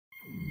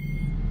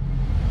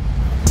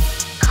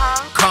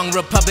Kong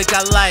Republic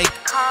I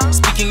like.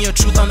 Speaking your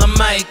truth on the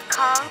mic.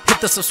 Hit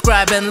the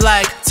subscribe and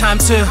like. Time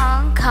to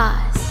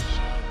Kongcast.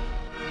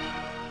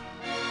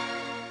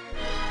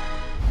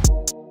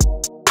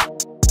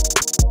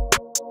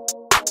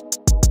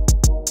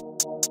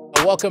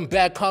 Welcome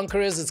back,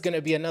 Conquerors. It's going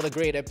to be another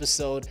great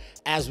episode,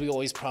 as we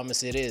always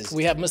promise it is.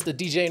 We have Mr.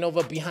 DJ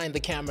Nova behind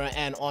the camera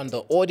and on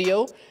the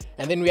audio.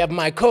 And then we have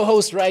my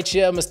co-host right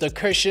here, Mr.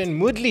 Kirshan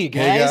Mudli,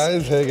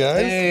 guys. Hey, guys.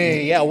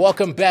 Hey, yeah,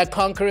 welcome back,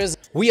 Conquerors.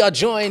 We are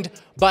joined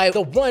by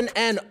the one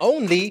and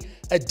only,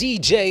 a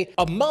DJ,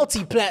 a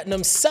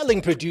multi-platinum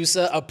selling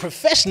producer, a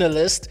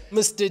professionalist,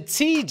 Mr.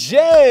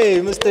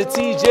 TJ. Mr.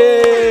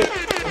 TJ.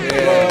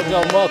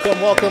 Yeah.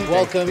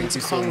 Welcome to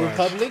Kong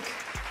Republic.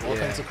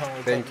 Welcome to Kong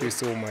Republic. Thank you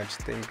so much.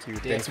 Thank you.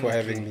 Thanks for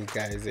having me,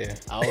 guys. Yeah.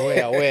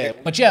 Aware.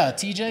 But yeah,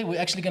 TJ, we're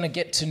actually gonna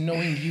get to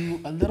knowing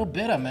you a little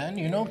better, man.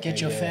 You know,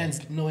 get your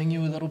fans knowing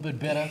you a little bit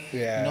better.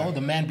 Yeah. You know,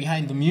 the man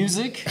behind the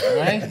music,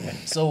 right?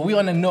 So we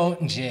wanna know,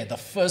 Nje, the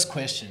first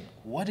question.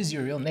 What is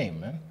your real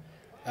name, man?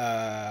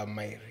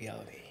 My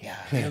real name.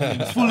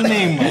 Yeah, full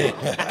name,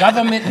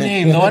 government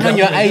name, the one on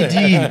your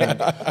ID.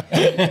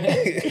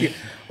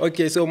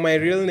 Okay, so my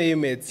real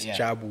name is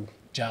Jabu.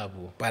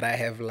 Jabu. But I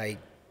have like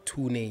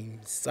two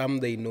names. Some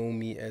they know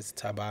me as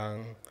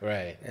Tabang.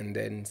 Right. And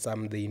then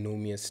some they know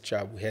me as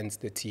Jabu, hence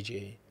the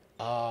TJ.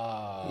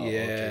 Ah,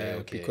 yeah,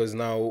 okay. Because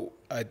now,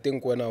 I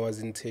think when I was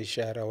in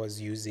tertiary, I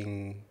was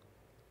using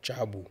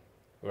Jabu.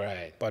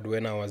 Right. But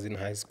when I was in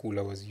high school,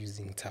 I was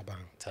using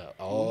Tabang.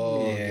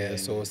 Yeah.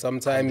 So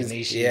sometimes,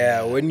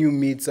 when you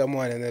meet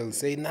someone and they'll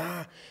say,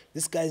 nah,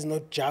 this guy's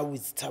not Jabu,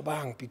 it's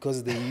Tabang,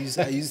 because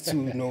I used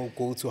to,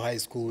 go to high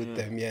school with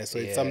them. Yeah, so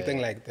it's something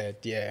like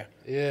that. Yeah.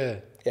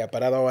 Yeah,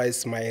 but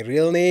otherwise, my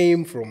real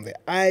name from the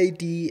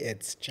ID,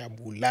 it's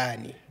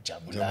Jabulani.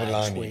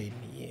 Jabulani.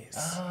 Yes.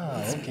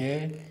 Ah,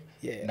 okay.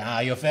 Yeah. Nah,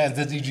 your fans,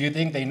 did you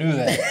think they knew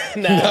that?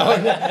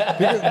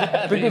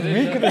 Because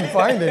we couldn't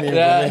find any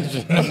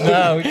information.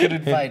 No, we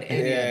couldn't find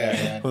any of that,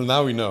 man. Well,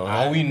 now we know.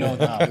 Now we know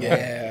now.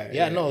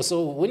 Yeah. No,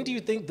 so when do you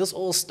think this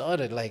all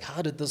started? Like,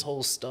 how did this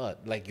whole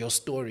start? Like, your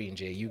story,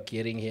 Nje, you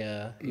getting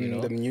here, you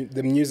know?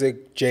 The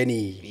music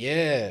journey.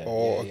 Yeah.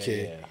 Oh,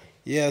 okay.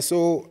 Yeah,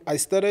 so I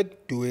started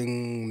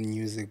doing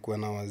music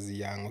when I was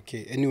young.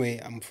 Okay, anyway,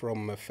 I'm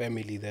from a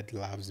family that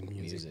loves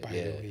music, by the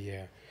way,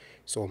 yeah.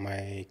 So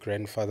my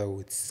grandfather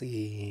would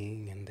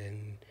sing, and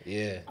then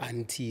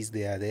aunties,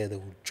 they are there, they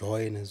would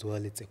join as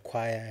well. It's a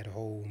choir at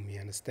home,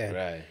 you understand?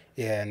 Right.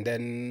 Yeah, and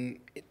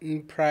then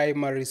in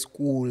primary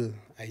school,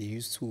 I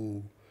used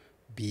to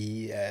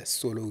be a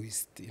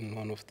soloist in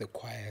one of the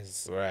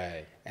choirs.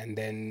 Right. And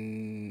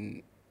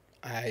then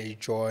I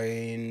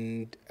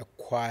joined a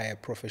choir,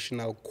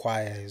 professional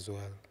choir as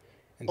well.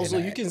 And also,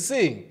 you can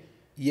sing?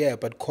 Yeah,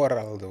 but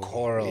choral though.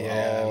 Choral,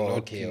 yeah,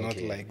 not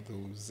like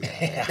those.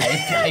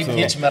 High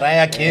pitch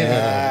Mariah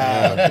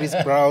Carey. Chris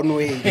Brown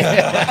way.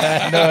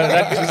 No,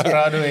 not Chris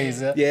Brown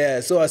ways. Yeah,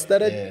 so I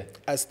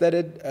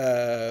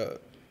started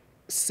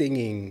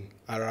singing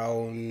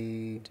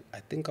around, I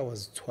think I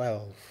was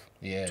 12.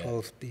 Yeah.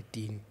 12,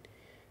 13.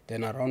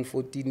 Then around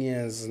 14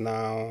 years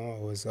now,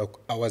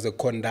 I was a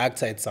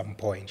conductor at some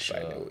point,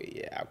 by the way.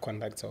 Yeah, a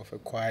conductor of a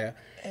choir.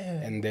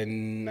 And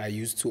then I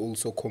used to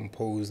also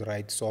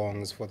write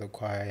songs for the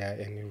choir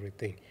and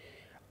everything.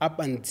 Up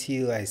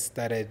until I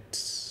started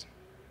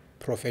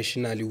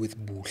professionally with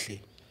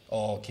Buhle.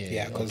 Oh, okay.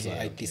 Yeah, because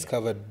I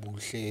discovered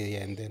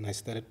Buhle, and then I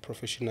started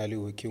professionally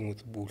working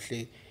with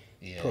Buhle.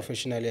 Yeah.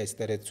 Professionally, I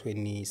started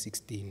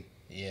 2016.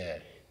 Yeah.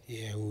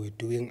 Yeah, we were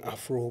doing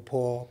Afro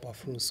pop,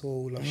 Afro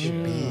soul, Afro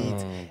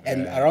beats.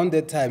 And around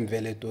that time,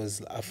 it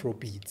was Afro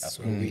beats.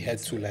 So we had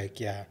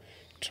to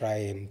try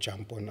and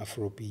jump on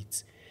Afro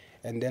beats.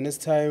 And then as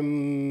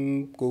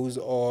time goes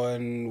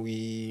on,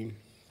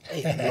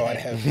 Lord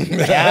have mercy.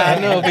 Yeah, I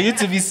know, but you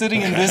to be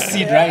sitting in this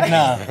seat right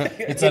now,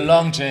 it's a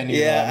long journey.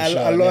 Yeah,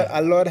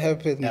 a lot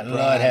happened. A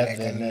lot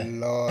happened. A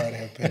lot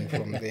happened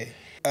from there.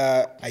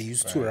 I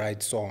used to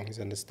write songs,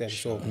 understand?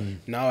 So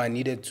now I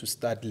needed to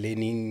start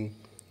learning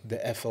the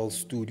FL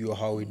Studio,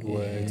 how it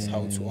works,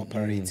 how to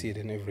operate it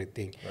and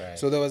everything. Right.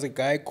 So there was a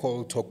guy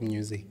called Talk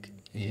Music.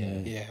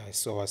 Yeah.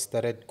 So I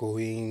started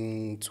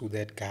going to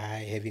that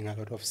guy, having a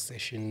lot of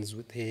sessions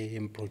with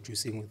him,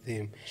 producing with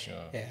him. Sure.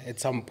 Yeah, at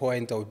some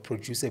point I would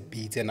produce a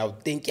beat and I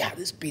would think,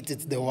 this beat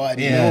is the one.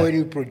 You know, when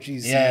you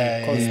produce,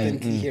 you're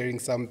constantly hearing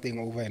something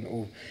over and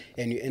over,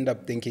 and you end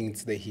up thinking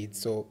it's the hit.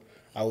 So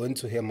I went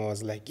to him, I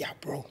was like,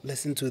 bro,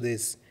 listen to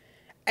this.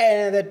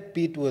 And that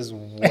beat was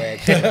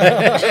whack.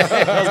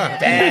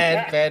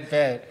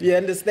 bad. You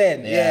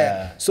understand?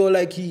 Yeah. So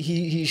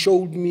he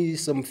showed me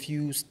some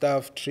few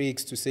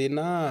tricks to say,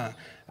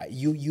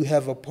 you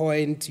have a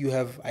point,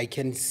 I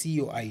can see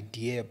your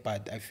idea,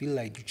 but I feel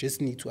like you just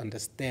need to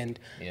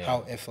understand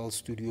how FL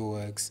Studio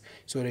works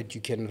so that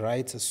you can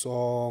write a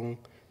song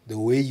the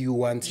way you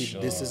want it.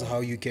 This is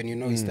how you can,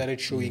 he started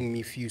showing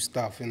me few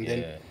stuff, and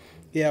then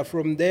Yeah,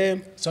 from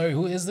there, Sorry,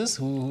 who is this?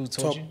 Who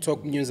told you?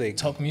 Talk Music.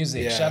 Talk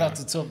Music. Yeah. Shout out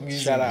to Talk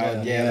Music. Shout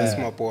out, yeah, that's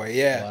my boy.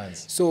 Yeah.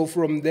 Once. So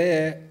from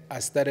there, I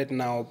started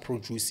now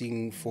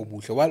producing for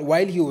Buhle.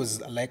 While he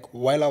was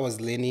while I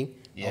was learning,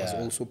 I was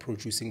also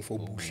producing for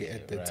Buhle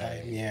at the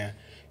time. Yeah.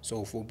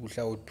 So for Buhle,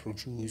 I would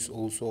produce,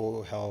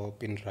 also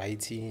help in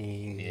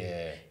writing.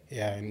 Yeah.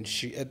 Yeah, and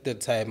she at the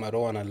time, I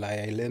don't wanna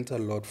lie, I learned a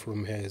lot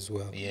from her as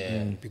well.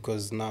 Yeah.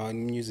 Because now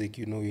in music,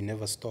 you know, you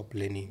never stop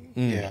learning.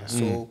 Yeah.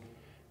 So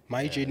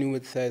my journey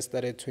with her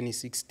started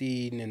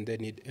 2016 and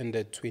then it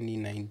ended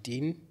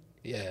 2019.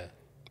 Yeah.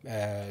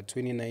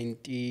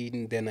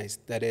 2019, then I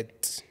started.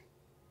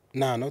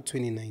 Nah, not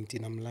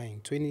 2019. I'm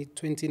lying.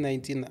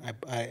 2019,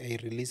 I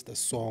released a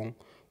song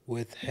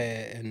with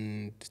her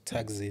and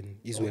Thukzin.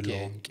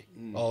 Okay.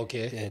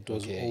 Okay. Yeah, it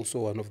was also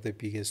one of the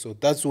biggest. So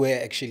that's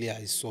where actually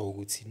I saw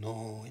Guti.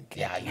 No,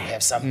 Yeah, you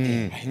have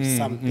something. I have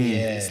something.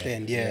 Yeah.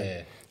 Understand?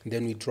 Yeah. And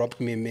then we dropped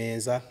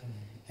Memeza,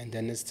 and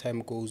then as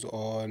time goes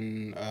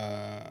on,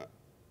 I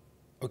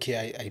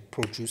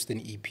produced an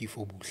EP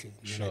for Buhle.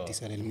 Then I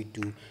decided let me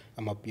do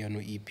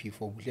Amapiano EP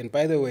for Buhle. And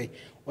by the way,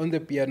 on the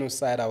piano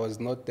side, I was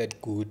not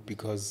that good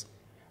because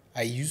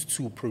I used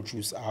to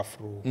produce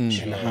Afro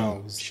and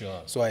house.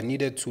 Sure. So I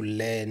needed to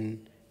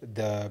learn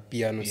the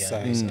piano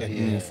side,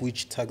 and of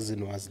which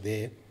Thukzin was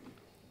there.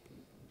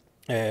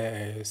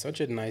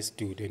 Such a nice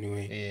dude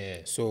anyway.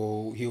 Yeah.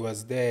 So he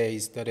was there, he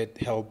started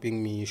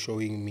helping me,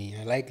 showing me.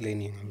 I like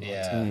learning a lot.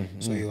 Yeah.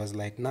 So he was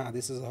like, nah,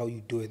 this is how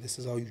you do it. This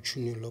is how you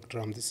tune your lock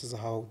drum. These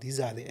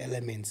are the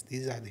elements.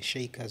 These are the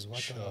shakers.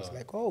 What I was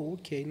like, oh,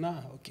 okay,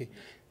 okay.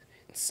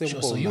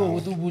 Simple. So you were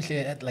with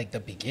Ubuhle at like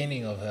the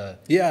beginning of her.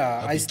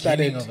 Yeah, I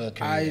started with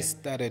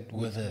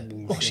her.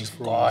 Buhle She's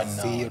from gone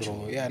zero.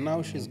 now. Yeah,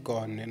 now she's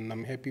gone, and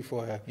I'm happy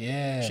for her.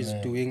 Yeah, she's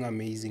man. doing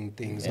amazing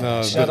things.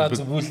 Shout out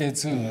to Buhle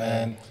too,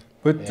 man.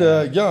 But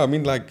I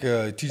mean, like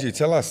TJ,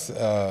 tell us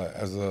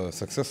as a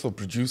successful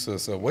producer,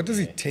 so what does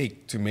it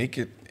take to make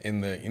it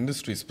in the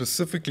industry,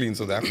 specifically in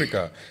South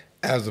Africa,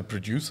 as a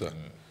producer?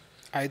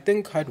 I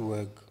think hard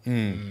work.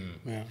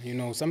 Yeah, you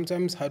know,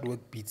 sometimes hard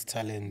work beats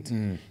talent.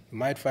 You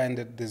might find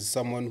that there's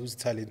someone who's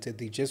talented,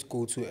 they just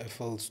go to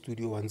FL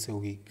studio once a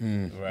week.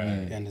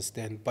 Right. You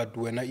understand? But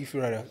if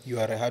you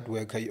are a hard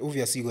worker,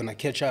 obviously you're gonna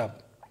catch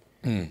up.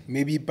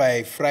 Maybe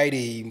by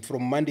Friday,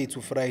 from Monday to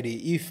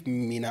Friday, if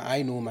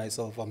I know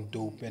myself I'm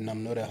dope and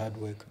I'm not a hard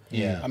worker,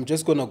 I'm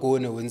just gonna go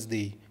on a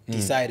Wednesday,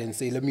 decide and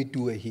say, let me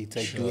do a hit.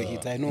 Do a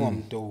hit. I know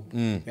I'm dope.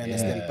 You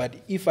understand? But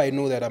if I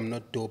know that I'm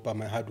not dope,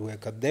 I'm a hard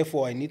worker.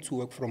 Therefore, I need to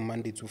work from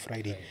Monday to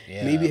Friday.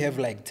 Maybe have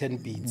like 10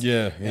 beats.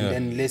 And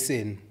then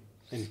listen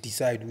and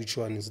decide which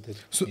one is the.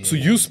 So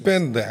you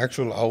spend the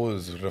actual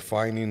hours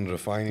refining.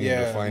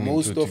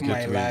 Most of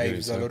my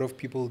lives, a lot of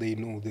people they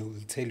will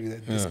tell you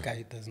that this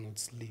guy does not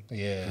sleep.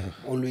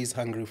 Always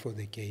hungry for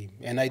the game.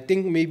 And I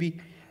think maybe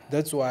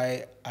that's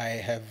why I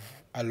have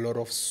a lot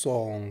of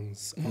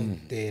songs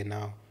out there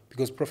now.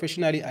 Because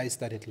professionally, I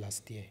started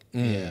last year.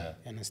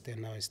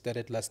 Understand? Now I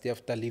started last year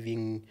after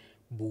leaving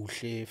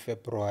Buhle,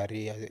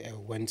 February. I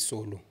went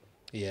solo.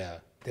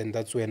 Then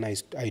that's when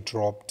I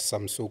dropped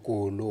some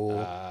Sokolo.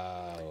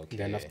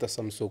 Then after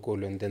some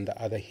Sokolo, and then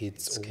the other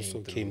hits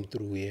also came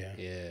through.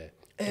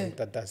 And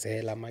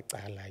Tatazela,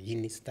 Macala,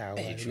 Yini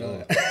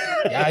Sdakwa.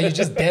 Yeah, you're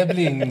just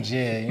dabbling,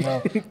 you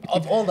know.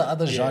 Of all the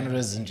other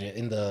genres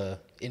in the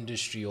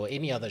industry or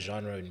any other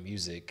genre in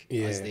music,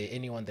 is there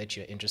anyone that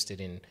you're interested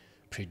in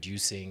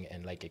producing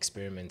and like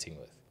experimenting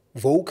with?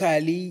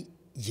 Vocally,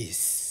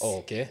 yes. Oh,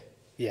 okay.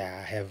 Yeah,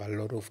 I have a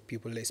lot of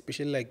people,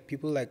 especially like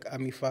people like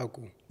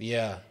Amifaku.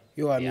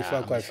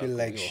 Amifaku, I feel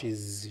like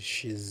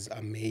she's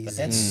amazing. But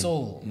that's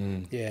soul.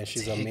 Yeah,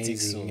 she's It's amazing,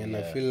 soul, and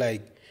I feel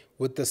like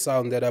with the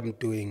sound that I'm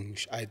doing,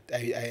 I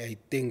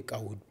think I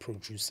would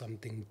produce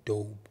something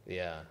dope.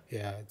 Yeah,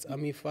 it's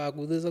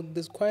Amifaku.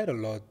 There's quite a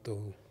lot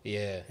though.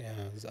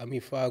 It's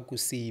Amifaku,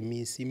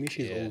 Simi,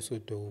 she's also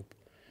dope.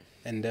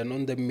 And then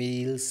on the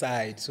male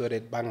side, so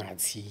that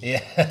Bangati.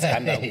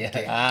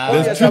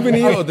 There's too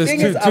many, or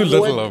there's too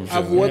little of them.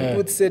 I've worked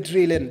with Sir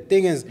Trill, and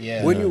thing is,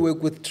 when you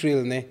work with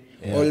Trill,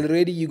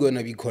 already you're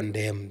gonna be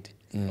condemned.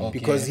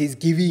 Because he's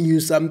giving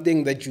you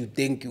something that you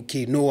think,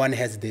 okay, no one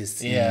has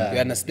this. You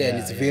understand?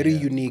 It's very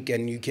unique,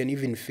 and you can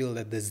even feel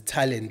that there's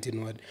talent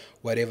in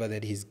whatever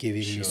that he's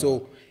giving you.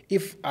 So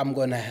if I'm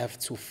gonna have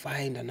to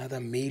find another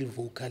male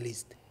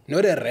vocalist,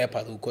 not a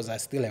rapper though, because I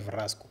still have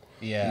Rascoe.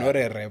 Not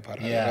a rapper.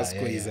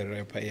 Rascoe is a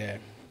rapper,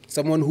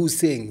 someone who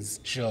sings.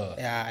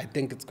 I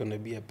think it's gonna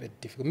be a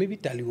bit difficult. Maybe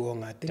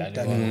Daliwong, I think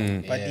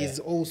Daliwong. But he's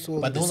also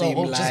but the those same are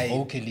all line. just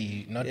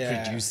vocally, not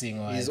producing.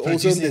 Or he's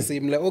also the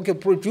same line. Okay,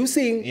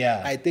 producing,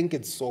 I think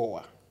it's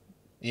Soa.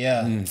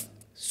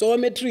 Soa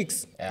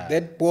Matrix.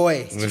 That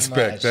boy.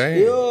 Respect, eh?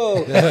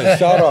 Yo.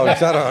 Shout out.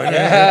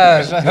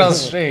 Shout out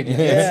straight. You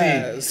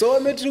can see. Soa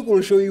Matrix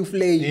will show you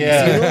flames. You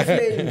know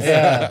flames.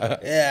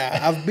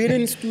 I've been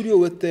in studio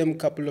with them a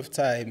couple of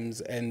times,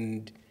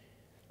 and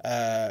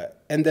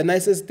the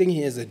nicest thing,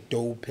 he has a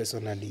dope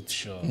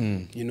personality.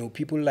 You know,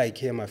 people like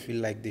him, I feel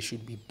like they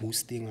should be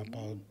boosting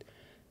about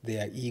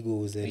their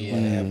egos and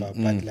whatever,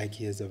 but like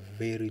he has a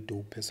very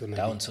dope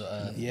personality. Down to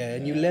earth. Yeah,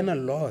 and you learn a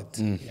lot.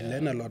 You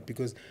learn a lot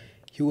because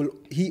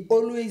he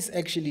always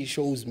actually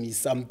shows me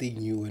something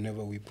new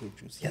whenever we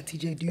produce. Yeah,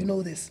 TJ, do you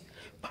know this?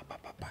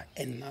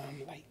 And now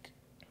I'm like,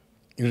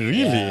 Really?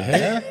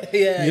 Yeah.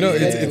 yeah, You know,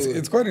 exactly.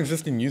 it's quite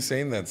interesting you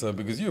saying that, sir,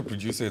 because you're a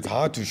producer. It's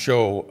hard to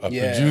show a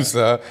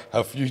producer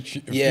a few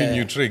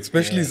new tricks,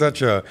 especially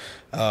such a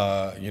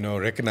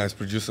recognized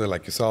producer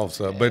like yourself,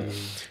 sir. But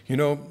you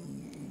know,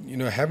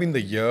 having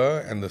the ear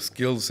and the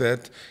skill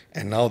set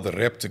and now the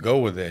rep to go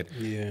with it.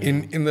 Yeah.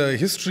 In the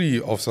history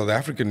of South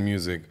African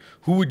music,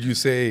 who would you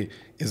say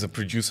is a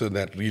producer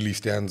that really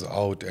stands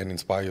out and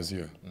inspires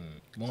you?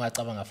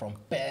 From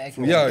back.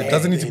 It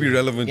doesn't need to be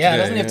relevant Yeah, it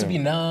today. doesn't have to be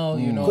now,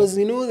 you know. Because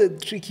you know the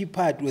tricky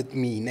part with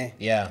me, ne?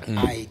 Yeah.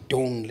 I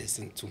don't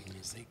listen to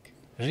music.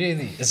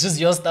 Really? It's just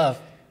your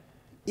stuff.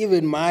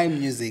 Even my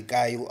music,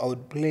 I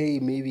would play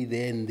maybe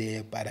there and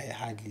there, but I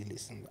hardly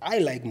listen. I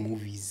like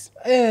movies.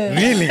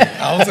 Really?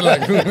 I also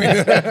like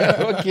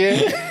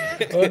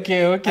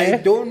Okay.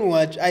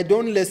 I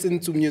don't listen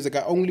to music.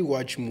 I only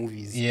watch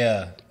movies.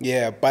 Yeah.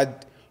 Yeah,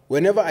 but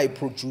whenever I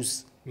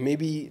produce,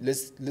 maybe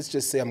let's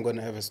just say I'm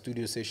gonna have a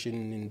studio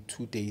session in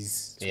 2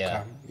 days to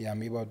come. Yeah,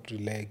 maybe I'll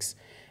relax,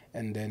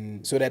 and then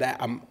so that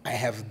I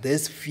have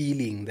this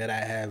feeling that I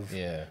have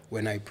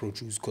when I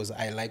produce, because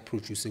I like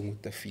producing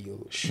with the feel.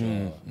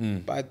 Sure.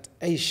 But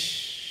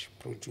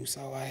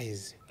producer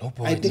wise,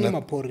 boy, I think I'm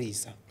a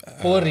porisa.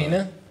 Pori,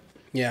 ne?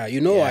 Yeah,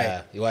 you know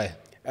why? Why?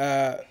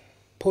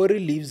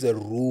 Pori leaves a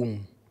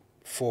room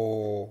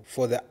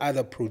for the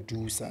other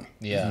producer.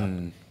 Yeah.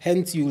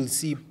 Hence, you will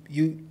see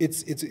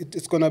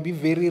it's gonna be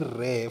very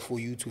rare for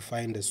you to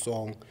find a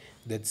song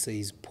that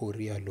says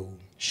Pori alone.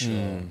 Sure.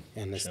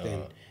 You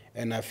understand?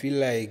 And I feel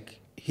like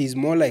he's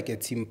more like a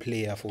team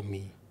player for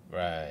me.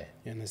 Right.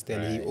 You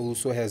understand? He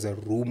also has a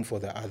room for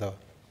the other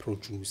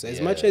producer. As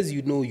much as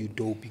you know you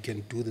dope, you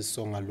can do the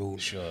song alone.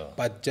 Sure.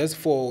 But just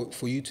for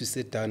you to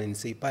sit down and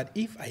say, but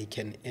if I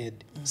can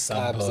add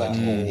Somebody,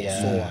 Kabza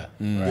or Soa,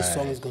 this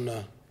song is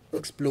gonna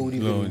explode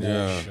even more.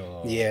 yeah.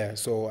 Sure. Yeah,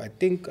 so I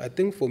think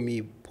for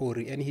me,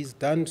 Pori, and he's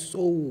done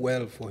so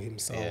well for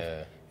himself.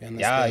 Yeah. You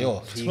understand?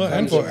 yo. He Well,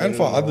 and comes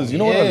for very others, you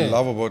long. know what I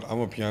love about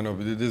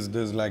Amapiano?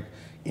 There's like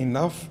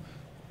enough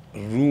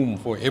room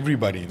for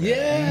everybody there.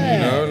 Yeah. You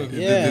know,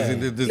 Yeah.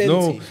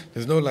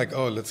 there's no like,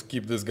 oh, let's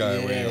keep this guy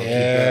away or keep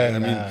that. I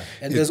mean,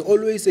 And there's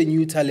always a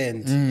new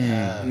talent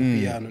in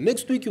piano.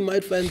 Next week you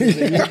might find there's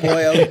a new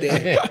boy out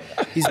there.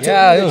 He's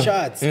taking the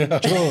charts.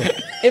 Joe,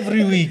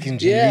 every week in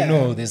jail, Yeah. you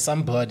know, there's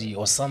somebody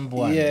or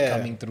someone Yeah.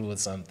 coming through with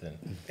something.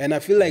 And I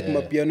feel like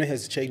Amapiano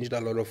has changed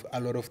a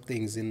lot of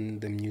things in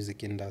the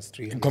music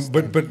industry.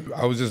 but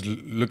I was just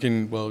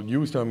looking. Well, you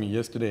was telling me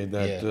yesterday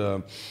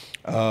that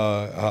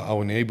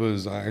our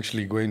neighbors are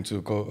actually going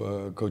to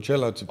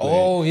Coachella to play.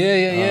 Oh,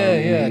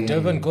 yeah.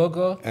 Durban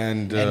Gogo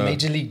And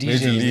Major League DJs.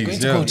 Major They're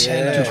Leagues, going to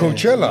Coachella. To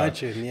Coachella.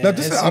 Imagine, yeah. Now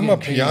this is That's really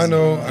crazy,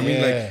 Amapiano. man. I mean,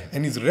 Yeah. like,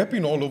 and he's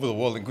rapping all over the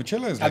world. And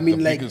Coachella is I like mean,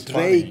 the like biggest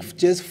Drake party.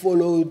 just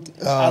followed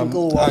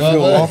Uncle Waffle.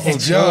 Uncle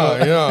Waffles,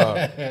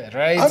 yeah.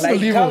 Right? Like,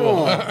 Unbelievable. come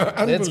on.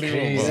 That's Unbelievable.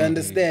 crazy. You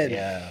understand?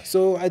 Yeah.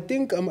 So I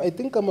think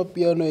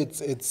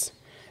Amapiano,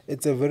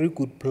 it's a very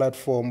good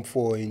platform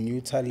for a new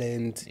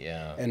talent,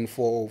 and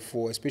for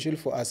especially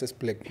for us as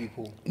black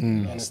people.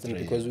 You understand?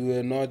 Because we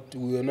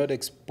were not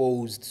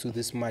exposed to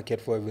this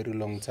market for a very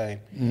long time.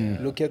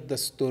 Look at the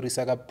story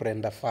Saga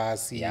Brenda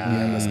Fassie. You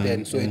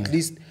understand? So at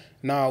least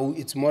now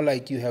it's more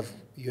like you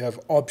have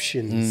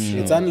options.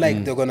 It's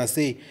unlike they're gonna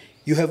say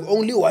you have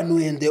only one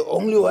way, and the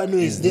only one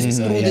way is this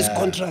through this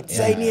contract.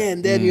 Sign here,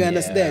 and then you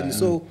understand.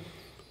 So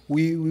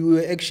we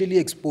were actually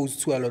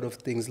exposed to a lot of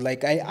things.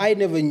 Like I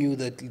never knew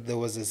that there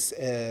was this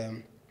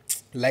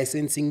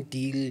licensing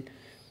deal,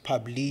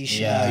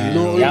 publisher,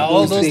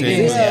 all those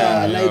things.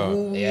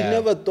 We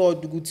never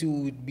thought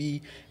Gucci would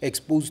be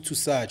exposed to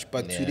such,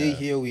 but today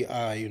here we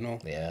are,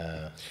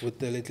 with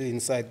the little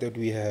insight that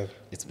we have.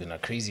 It's been a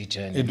crazy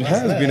journey. It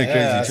has been a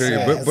crazy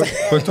journey.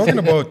 But talking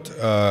about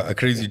a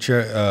crazy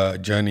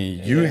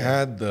journey, you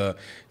had the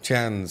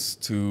chance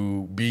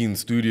to be in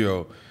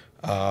studio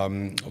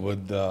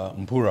with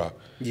Mpura.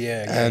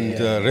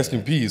 Rest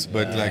in peace.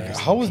 But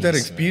how was that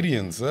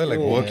experience?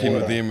 Working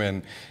with him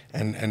and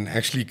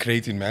actually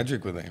creating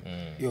magic with him.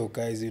 Yo,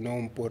 guys,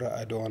 Mpura,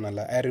 I don't wanna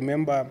lie. I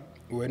remember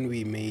when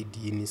we made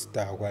Yini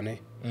Sdakwa,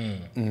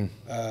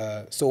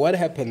 so what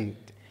happened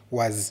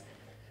was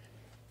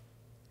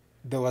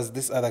there was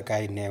this other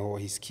guy, Neo.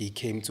 He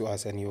came to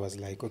us and he was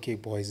like, okay,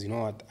 boys, you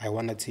know what? I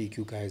want to take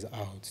you guys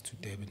out to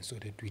Durban so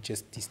that we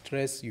just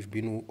distress. You've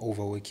been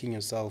overworking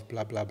yourself,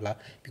 blah, blah, blah.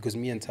 Because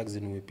me and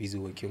Thukzin were busy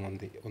working on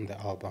the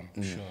album.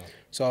 Sure.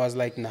 So I was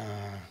like, nah,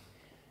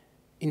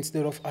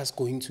 instead of us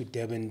going to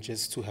Durban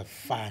just to have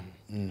fun,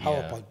 how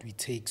about we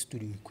take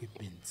studio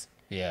equipment?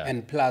 Yeah.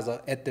 And plus,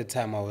 at the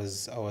time, I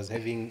was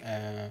having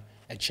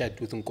a chat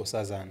with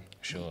Nkosazana.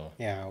 Sure.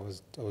 Yeah,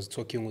 I was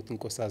talking with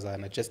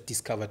Nkosazana. I just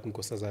discovered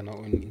Nkosazana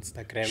on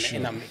Instagram,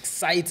 and I'm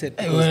excited.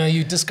 Hey, when are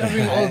you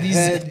discovering all these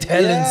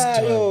talents?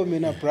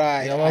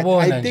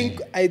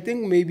 I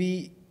think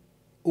maybe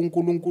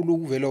uNkulunkulu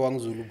vele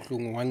wangizula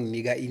ubuhlungu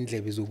wanginika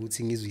indlebe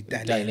zokuthi ngizwe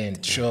italent.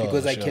 Talent, sure,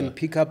 Because I sure. can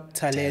pick up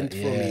talent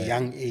from a yeah.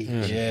 young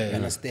age. Yeah. You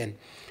understand?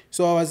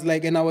 So I was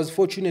like, and I was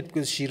fortunate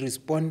because she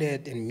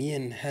responded, and me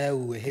and her,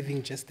 we were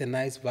having just a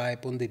nice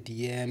vibe on the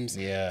DMs,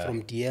 Yeah.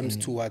 from DMs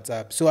to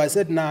WhatsApp. So I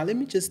said, nah, let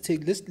me just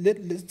take,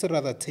 let's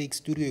rather take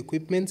studio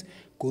equipment,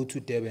 go to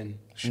Durban,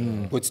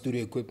 put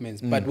studio equipment.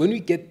 But when we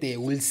get there,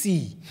 we'll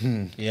see.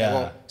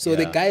 Yeah. So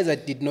the guys, I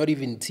did not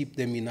even tip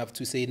them enough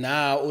to say,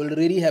 nah, I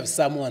already have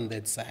someone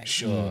that side.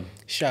 Sure.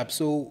 Sharp.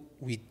 So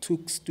we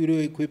took studio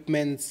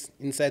equipment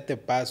inside the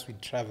bus, we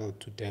traveled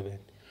to Durban.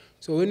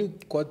 So when we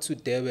got to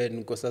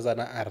Durban,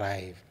 Nkosazana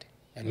arrived.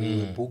 And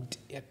we were booked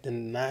at a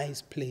nice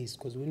place.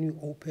 Because when you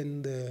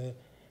open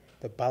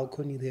the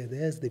balcony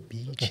there's the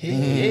beach. That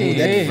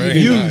Very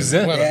views,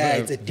 nice. huh? yeah,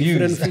 it's a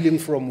different feeling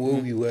from where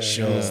we were.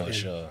 you understand?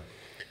 Sure.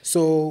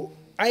 So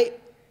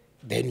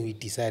then we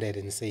decided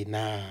and say,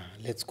 nah,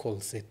 let's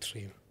call Sir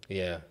Trill.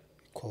 Yeah.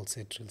 Call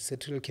Sir Trill. Sir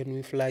Trill, can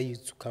we fly you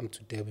to come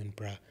to Durban,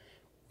 bruh?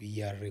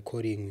 We are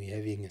recording, we're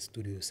having a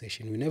studio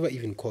session. We never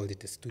even called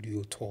it a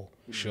studio tour.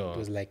 Sure. It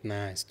was like,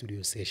 nah, a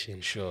studio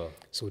session. Sure.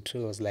 So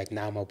Trill was like,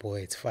 nah, my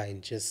boy, it's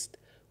fine. Just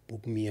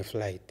book me a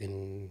flight,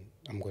 then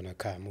I'm gonna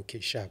come. Okay,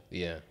 sharp.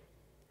 Yeah.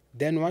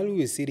 Then while we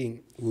were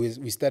sitting,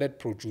 we started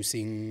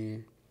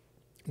producing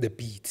the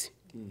beat.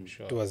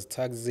 Sure. It was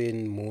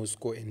Thukzin,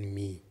 Moscow, and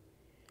me.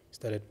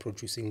 Started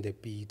producing the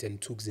beat,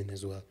 and Thukzin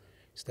as well.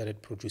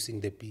 Started producing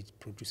the beat,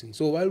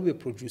 So while we were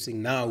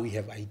producing, now we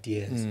have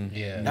ideas.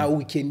 Yeah. Now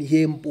we can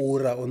hear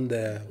Mpura on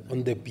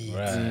the beat.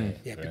 Right,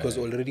 Yeah, because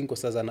already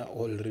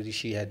Nkosazana,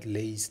 she had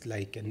laced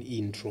like an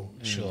intro.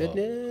 Sure. That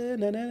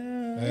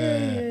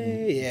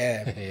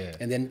yeah. Yeah.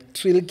 And then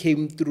Trill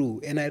came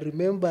through. And I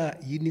remember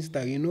Yini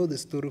Sdakwa, you know the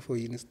story for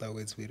Yini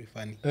Sdakwa, it's very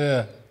funny.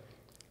 Yeah.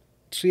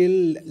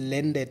 Trill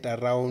landed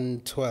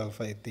around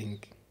 12, I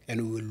think.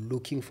 And we were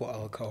looking for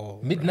alcohol.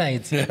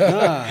 Midnight.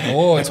 Ah,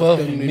 Oh, 12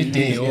 afternoon,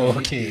 midday. yeah, Oh,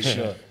 okay,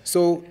 sure.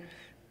 So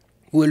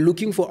we were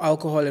looking for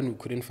alcohol and we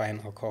couldn't find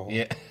alcohol.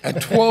 Yeah.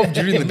 At 12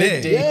 during the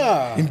day.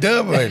 Yeah. In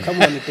Durban.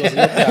 Come on, it was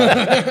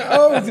lockdown.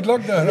 Oh, is it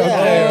lockdown?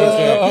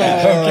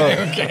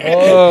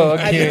 Oh,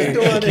 I okay.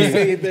 don't want to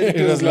say that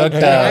It was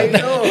lockdown. I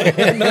know.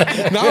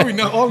 Now we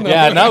know all now.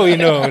 Yeah, now we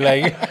know.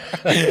 Like,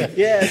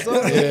 Yeah, so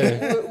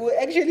we're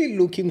actually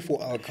looking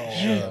for alcohol.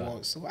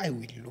 Yeah. So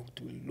we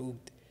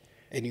looked.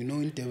 And you know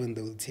in Devon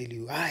they will tell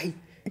you,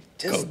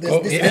 there's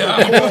this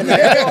alcohol.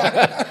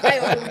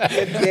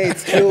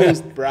 It's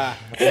closed, bruh.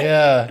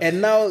 yeah.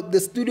 And now the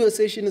studio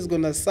session is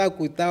gonna suck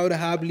without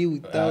Habli,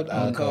 without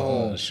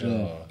alcohol.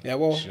 Sure. Yeah,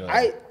 well, Sure.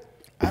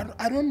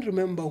 I don't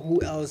remember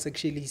who else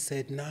actually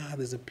said, nah,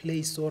 there's a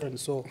place so and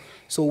so.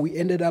 So we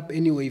ended up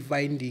anyway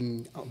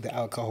finding the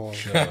alcohol.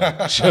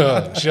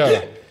 Sure.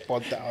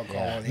 Bought the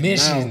alcohol. And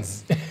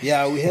Missions.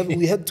 now, we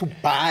had to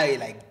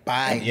buy.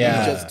 Yeah.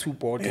 Not just 2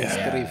 bottles,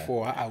 3,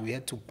 4. We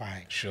had to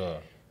buy. Sure.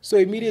 So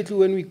immediately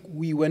when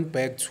we went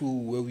back to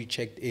where we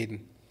checked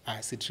in,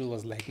 Sir Trill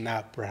was like,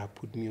 nah, bruh,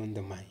 put me on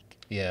the mic.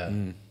 Yeah.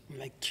 I'm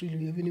like, Trill,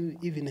 you haven't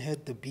even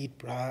heard the beat,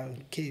 bruh.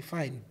 Okay,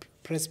 fine,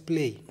 press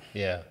play.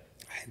 Yeah.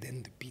 And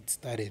then the beat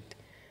started.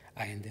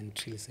 And then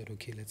Trill said,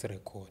 okay, let's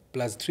record.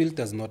 Plus, Trill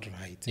does not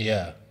write.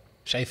 Yeah.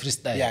 Shy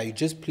freestyle. Yeah, you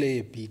just play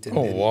a beat. And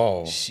Oh, then,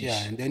 wow.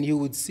 Yeah, and then he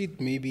would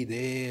sit maybe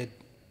there,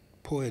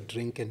 pour a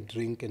drink,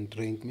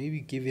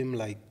 maybe give him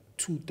like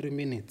 2-3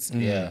 minutes.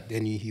 Yeah.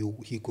 Then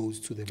he goes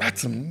to the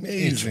That's mic.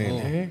 amazing.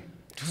 Eh?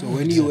 So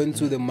when he went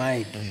to the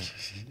mic,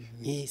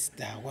 Yini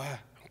Sdakwa,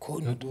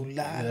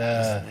 Dlala. I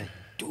was like,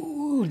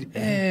 dude.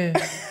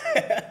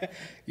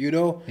 You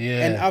know?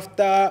 Yeah. And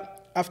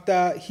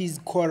after his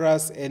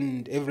chorus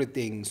and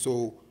everything,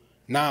 so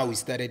now we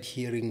started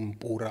hearing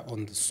Mpura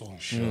on the song.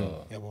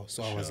 Sure. Yeah, well,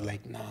 so I was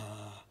like, nah.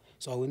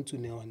 So I went to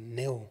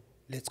Neo,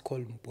 let's call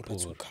Mpura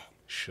to come.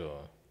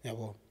 Sure. Yeah,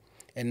 well.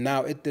 And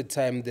now at the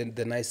time,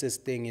 the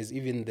nicest thing is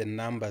even the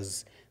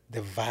numbers,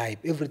 the vibe,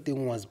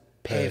 everything was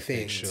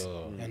perfect.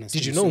 Sure. understand?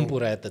 Did you know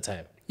Mpura at the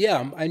time?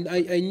 Yeah, I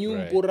knew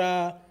Right.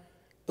 Mpura.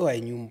 Oh, I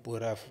knew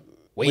Mpura.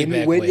 Way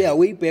back when, when? yeah,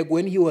 way back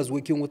when he was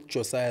working with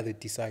Josiah the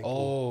Disciple.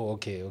 Oh,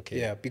 okay.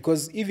 Yeah,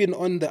 because even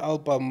on the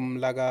album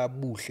Laga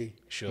Buhle,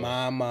 Sure.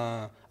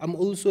 Mama, I'm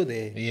also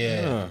there.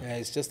 Yeah. Yeah,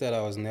 it's just that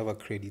I was never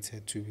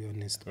credited, to be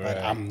honest. But Right.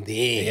 I'm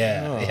there.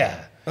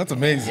 Yeah. That's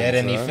amazing. You had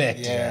an sir. effect.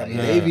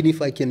 Yeah, even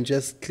if I can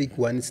just click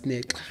one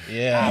snake.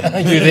 Yeah.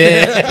 You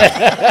there?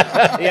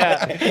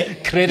 Yeah.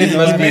 Credit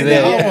must be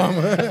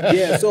there.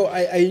 Yeah, so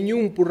I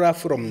knew Mpura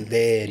from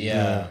there.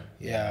 Yeah.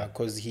 Yeah,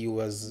 because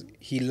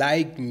he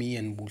liked me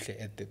and Buhle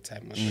at the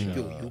time. I was like,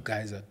 yo, you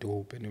guys are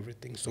dope and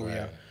everything. So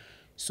yeah.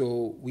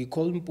 So we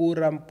called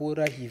Mpura.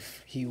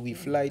 We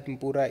flight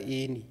Mpura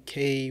in, he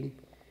came.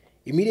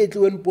 Immediately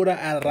when Mpura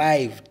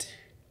arrived,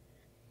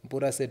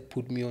 Mpura said,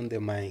 put me on the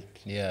mic.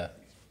 Yeah.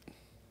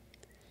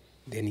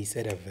 Then he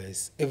said a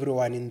verse.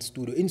 Everyone in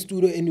studio. In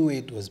studio anyway,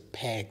 it was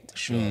packed.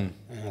 Sure.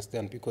 I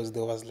understand? Because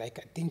there was like,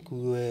 I think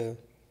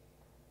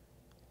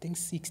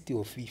 60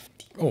 or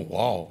 50. Oh,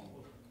 wow.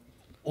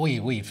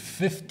 Wait,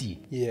 50.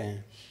 Yeah.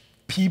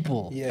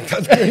 people. Yeah.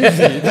 That's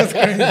crazy. That's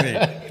crazy.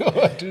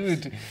 Oh,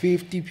 dude.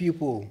 50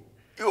 people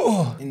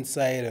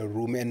inside a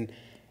room. And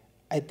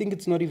I think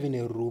it's not even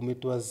a room.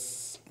 It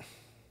was...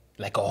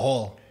 Like a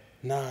hall.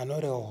 Nah,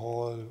 not a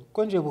hall.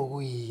 Konje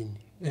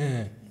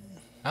bokuyini.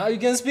 Ah, you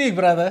can speak,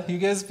 brother. You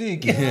can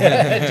speak.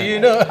 Do you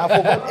know? I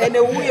forgot. And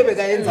we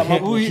bekayenza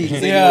ama-bookings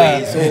Yeah.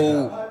 anyway.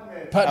 So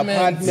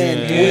apartment.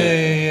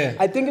 Yeah.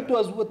 I think it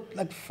was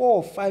like 4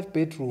 or 5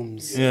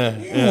 bedrooms.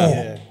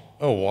 Yeah.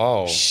 Oh,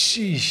 wow.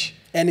 Sheesh.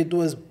 And it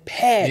was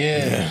packed.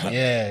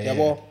 Yeah.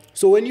 Yabo?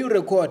 So when you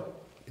record,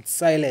 it's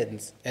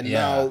silence. And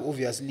Yeah. now,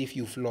 obviously, if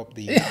you flop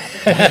the...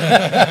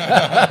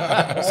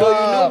 So, you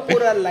know,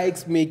 Mpura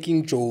likes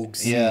making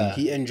jokes. Yeah.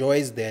 He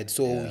enjoys that.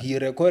 So he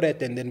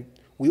recorded and then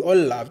we all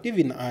laughed.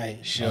 Even I.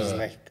 Sure. I was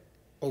like,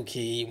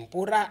 okay,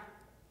 Mpura,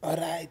 all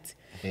right.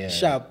 Yeah.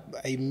 Sharp.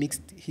 I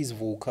mixed his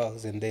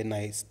vocals and then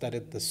I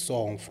started the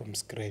song from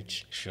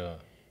scratch. Sure.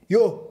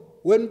 Yo,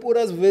 when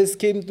Mpura's verse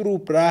came through,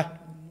 bruh,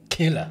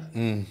 Killer.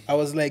 I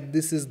was like,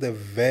 this is the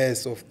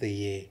verse of the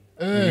year.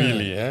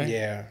 Really, eh?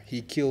 Yeah,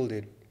 he killed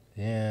it.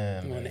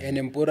 Yeah, man. And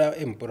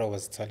Mpura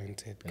was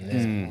talented, guys. I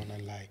don't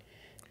wanna lie.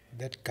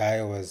 That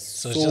guy was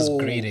so it's just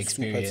great super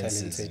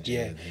experiences, talented. yeah,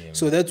 Yeah. yeah.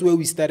 So that's where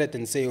we started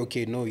and say,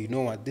 okay, no, you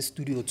know what? This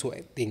studio tour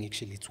thing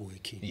actually it's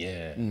working.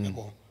 Yeah.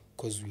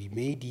 Because we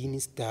made Yini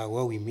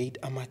Sdakwa, we made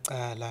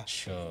Amacala,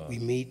 Sure. we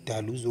made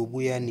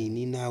Daluzobuya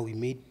Ninina, we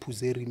made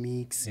Puze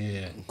Remix.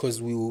 Yeah.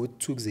 Because we were with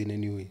Thukzin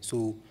anyway.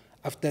 So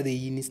after the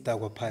Yini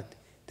Sdakwa part,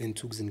 then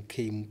Thukzin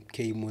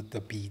came with the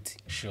beat.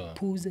 Sure.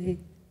 Puze. And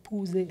we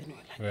were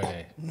like,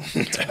 Right.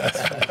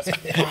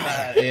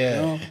 you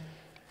know?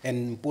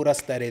 And Mpura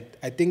started,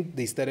 I think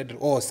they started,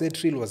 Sir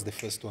Trill was the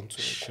first one to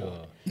record.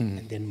 Sure.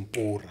 And then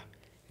Mpura,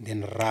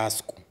 then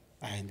Rascoe,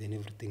 and then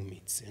everything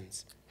made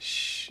sense.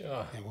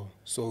 Sure. Yeah,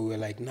 so we were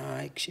like, nah,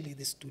 actually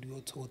the studio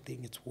tour thing,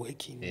 it's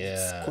working. Yeah.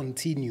 Let's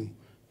continue.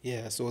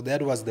 Yeah, so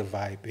that was the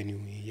vibe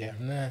anyway, yeah.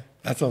 Nah.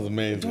 That sounds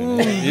amazing.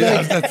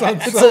 Yes, that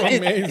sounds so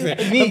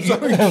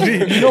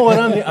amazing. You know what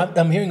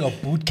I'm hearing a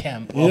boot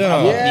camp of Yeah.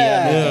 Amapiano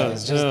Yeah.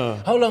 things.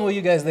 Just, how long were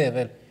you guys there,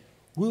 man?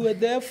 We were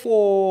there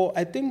for,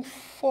 I think,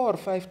 4 or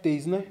 5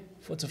 days, no?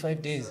 4 to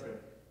 5 days.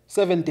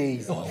 7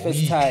 days,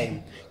 first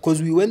time.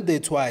 Because we went there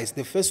twice.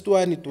 The first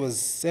one, it was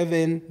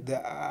 7. The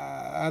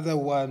other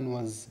one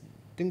was,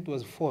 I think it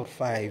was 4 or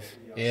 5.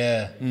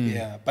 Yeah.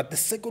 Yeah, but the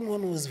second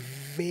one was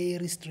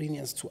very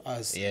strenuous to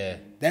us. Yeah.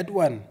 That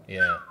one.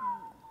 Yeah.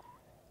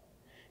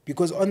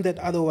 Because on that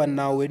other one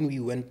now, when we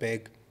went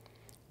back,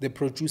 the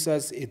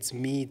producers, it's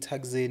me,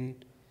 Thukzin,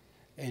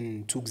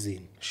 and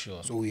Thukzin.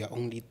 Sure. So we are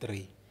only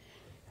 3.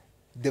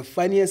 The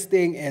funniest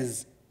thing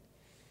is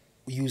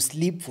you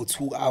sleep for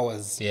 2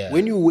 hours. Yeah.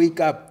 When you wake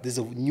up, there's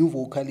a new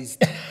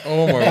vocalist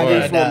Oh my coming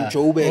word. from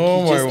Joburg.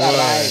 Oh he just my word.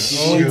 arrived. He's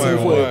Oh waiting my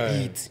for a word.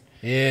 beat.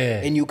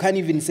 Yeah. And you can't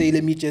even say,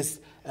 let me just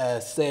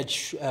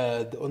search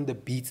on the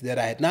beats that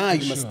I had. Nah,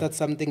 you must start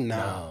something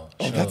now.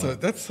 Oh,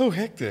 that's so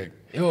hectic.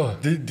 Yo.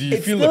 Do you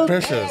It's feel still the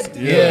pressures? packed.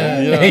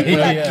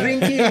 People are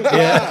drinking.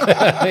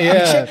 You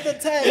check the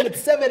time,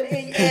 it's 7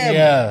 a.m.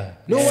 Yeah.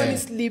 No one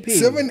is sleeping.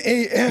 7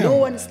 a.m. No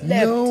one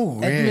slept. No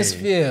way.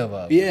 Atmosphere,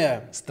 bro.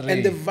 Yeah. Straight.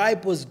 And the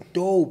vibe was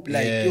dope.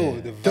 Like, yo,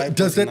 the vibe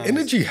Does was that nice.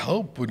 energy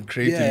help with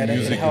creating Yeah, that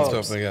music and helps.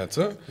 stuff like that?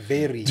 So,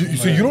 Very.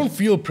 so you don't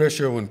feel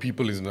pressure when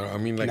people is not. I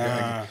mean, like,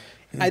 Nah.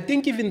 I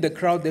think even the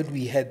crowd that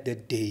we had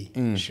that day,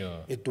 Sure.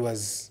 it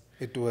was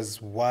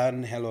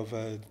one hell of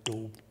a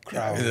dope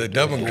crowd. the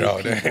Durban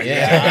crowd.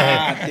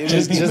 Yeah, they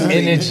Just will be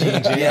energy.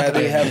 Yeah,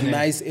 they have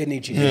nice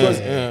energy because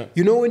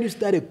you know when you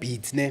start a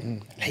beat,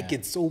 like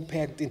it's so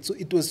packed.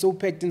 It was so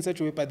packed in such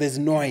a way, but there's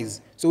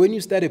noise. So when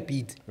you start a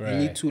beat, you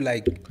need to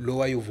like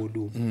lower your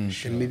volume,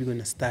 and maybe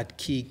gonna start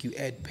kick. You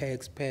add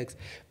packs.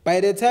 By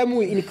the time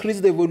we increase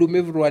the volume,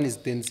 everyone is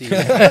dancing.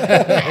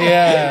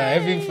 Yeah,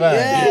 having fun.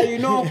 Yeah, you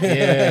know.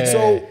 Yeah.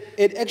 So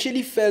it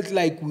actually felt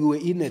like we were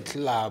in a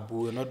club.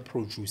 We were not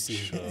producing.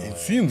 It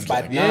seems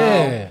But like.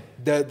 Yeah.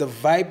 now, the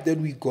vibe that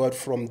we got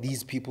from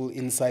these people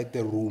inside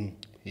the room,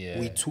 Yeah.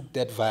 we took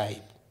that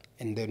vibe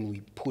and then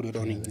we put it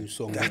on a new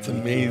song. That's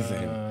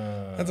amazing.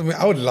 That's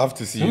amazing. I would love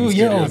to see you Ooh, in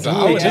yeah, studios. I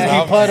dude, would just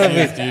love be part to of see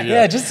you in it. studio.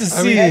 Yeah, just to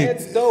see And it.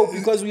 it's dope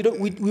because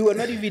we were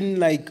not even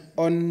like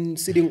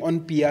sitting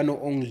on piano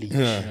only.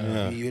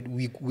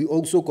 We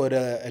also got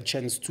a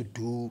chance to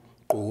do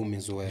Qom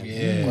as well.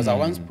 Because I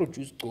once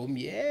produced Qom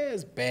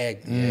years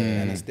back. You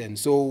understand?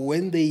 So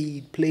when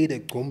they played a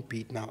Qom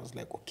beat, now I was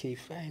like, okay,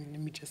 fine,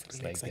 let me just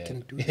relax. like I that. can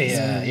do this.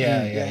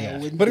 Yeah.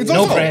 when But it's they-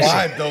 No also pressure. a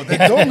vibe, though. They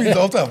told me it's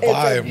also a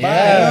vibe.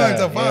 vibe.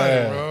 It's a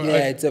vibe, bro.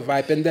 Yeah, it's a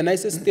vibe. And the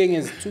nicest thing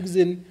is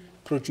Thukzin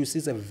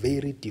produces a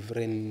very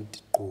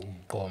different Qom.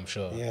 Oh, I'm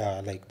sure.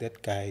 Yeah, like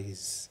that guy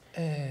is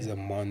a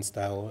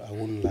monster. I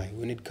won't lie.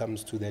 When it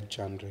comes to that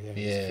genre,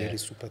 he's Yeah. very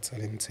super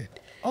talented.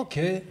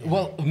 Okay.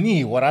 Well,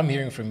 what I'm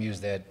hearing from you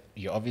is that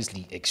you're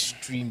obviously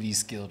extremely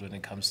skilled when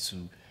it comes to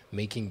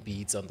making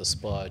beats on the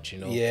spot, you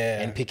know,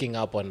 Yeah. and picking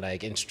up on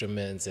like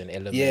instruments and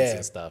elements Yeah.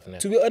 and stuff.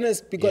 To be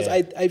honest, because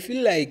Yeah. I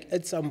feel like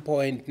at some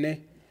point,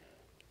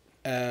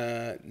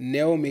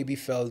 Neo maybe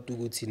felt to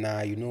go,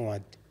 nah, you know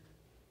what?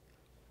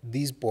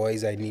 these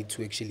boys, I need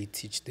to actually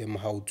teach them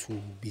how to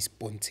be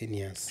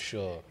spontaneous.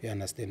 Sure. You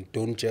understand?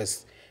 Don't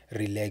just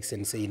relax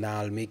and say,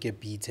 nah, I'll make a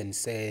beat and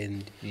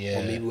send. Yeah.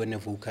 Or maybe when a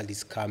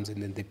vocalist comes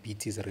and then the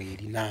beat is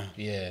ready. Nah.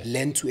 Yeah.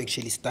 Learn to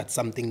actually start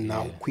something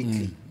now,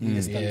 quickly. In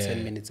less than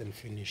 10 minutes and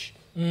finish.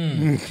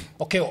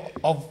 Okay,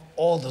 of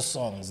all the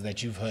songs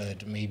that you've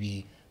heard,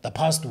 maybe the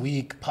past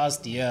week,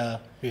 past year,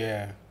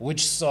 Yeah.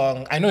 which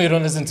song? I know you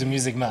don't listen to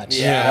music much.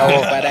 Yeah,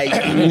 no, but I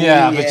do.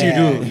 Yeah, but you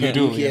do.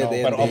 Here, You know?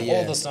 there, But of there,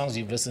 all yeah. the songs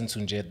you've listened to,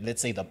 Nje,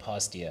 let's say the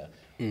past year,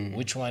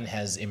 which one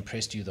has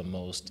impressed you the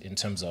most in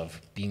terms of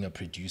being a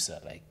producer,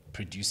 like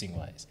producing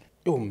wise?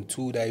 Oh,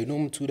 Mpura, you know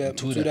Mpura?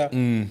 Mpura.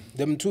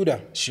 The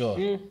Mpura.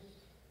 Sure.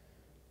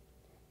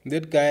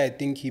 That guy, I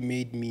think he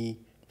made me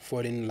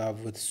fall in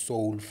love with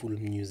soulful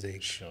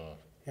music. Sure.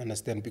 You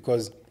understand?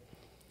 Because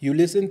you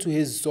listen to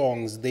his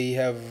songs, they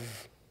have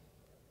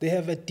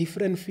a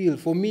different feel.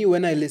 For me,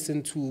 when I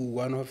listen to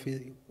one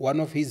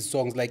of his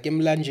songs, like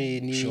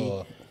Emlanjeni,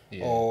 Sure.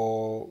 Yeah.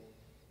 or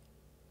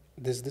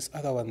there's this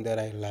other one that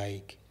I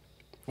like.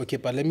 Okay,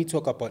 but let me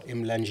talk about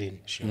Emlanjeni.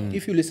 Sure.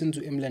 If you listen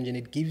to Emlanjeni,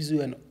 it gives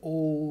you an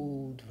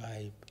old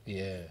vibe.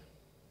 Yeah.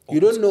 You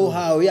don't know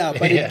how,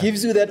 but Yeah. it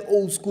gives you that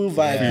old school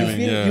vibe.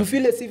 Feeling, You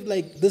feel as if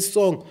like this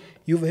song,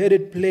 you've heard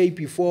it play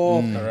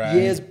before Right.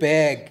 years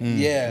back.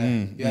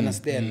 You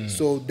understand?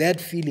 So that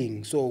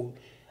feeling. So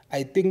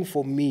I think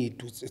for me,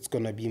 it's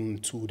gonna be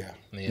Mpura.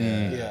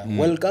 Yeah.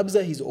 Well,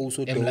 Kabza, he's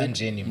also dope.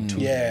 Emlanjeni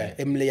Mpura. Yeah,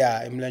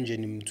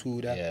 Emlanjeni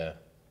Mpura. Yeah.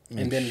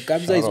 And then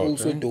Kabza is Shout out,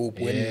 also dope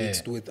when Yeah.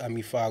 mixed with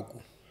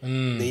Amifaku.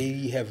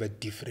 They have a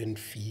different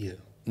feel.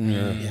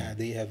 Yeah,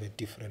 they have a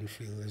different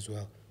feel as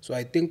well. So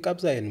I think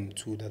Kabza and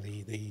Mpura,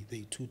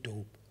 they too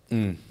dope.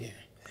 Yeah.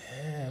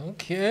 Yeah,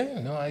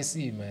 okay. No, I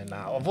see, man.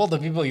 Now, of all the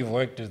people you've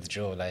worked with,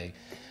 Joe, like,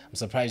 I'm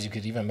surprised you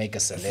could even make a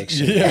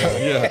selection.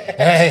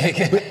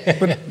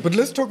 But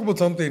let's talk about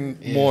something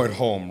more at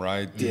home,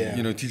 right? Yeah.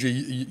 You know,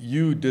 TJ,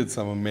 you did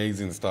some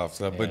amazing stuff,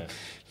 sir. But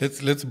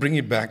let's bring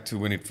it back to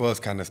when it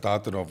first kind of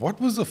started off.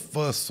 What was the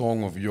first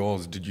song of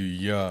yours did you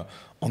hear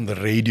on the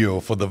radio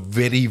for the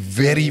very,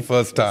 very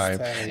first time?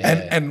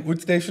 And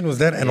which station was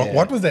that? And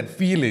what was that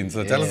feeling?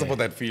 So tell us about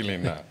that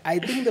feeling now. I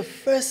think the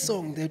first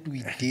song that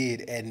we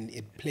did and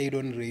it played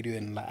on radio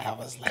and I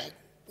was like,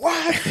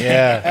 what?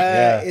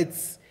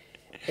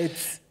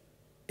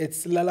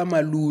 It's Lala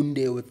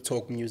Malunde with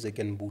Talk Music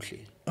and Bushe.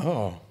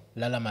 Oh.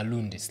 Lala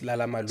Malunde. It's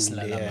Lala Malunde.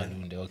 Lala yeah.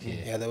 Malunde,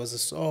 okay. Yeah, there was a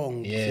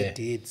song Yeah. Bushe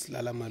did, it's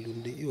Lala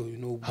Malunde. You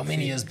know, How Bushe.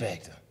 many years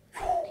back, though?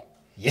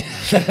 Yeah.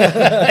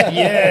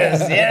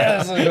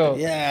 yes. Ago.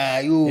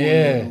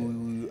 Yeah,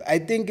 I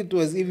think it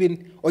was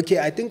even okay.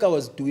 I think I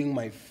was doing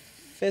my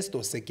first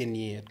or second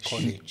year at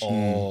college.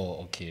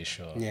 Oh, okay,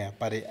 sure. Yeah,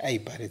 but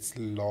it's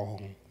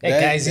long. Hey,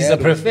 That- guys, he's a that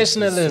was the first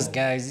professionalist, song.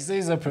 guys. He says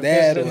he's a was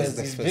professionalist.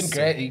 the He's first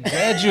been he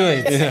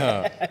graduates.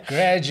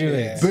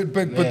 Graduates.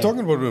 But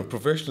talking about a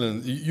professional,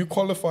 you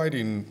qualified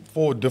in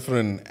 4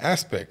 different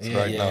aspects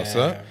right now,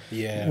 sir.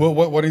 Yeah. Well,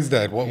 what is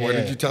that? Why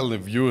did you tell the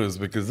viewers?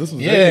 Because this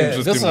was very Yeah,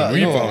 interesting that's when what-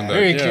 we no, found that.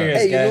 very Yeah. curious.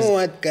 Hey, you guys. know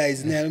what,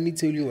 guys? Now let me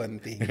tell you one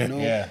thing. You know,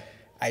 Yeah.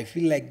 I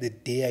feel like the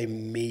day I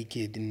make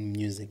it in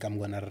music, I'm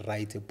gonna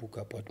write a book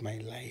about my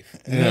life.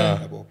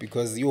 Yeah.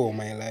 Because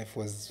my life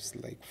was just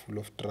like full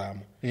of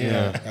drama.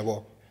 Yeah.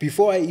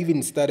 Before I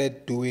even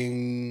started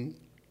doing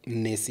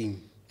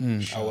nursing,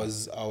 I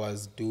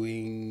was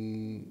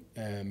doing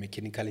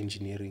mechanical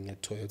engineering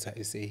at Toyota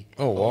SA.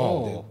 Oh,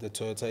 wow. The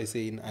Toyota SA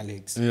in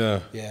Alex. Yeah.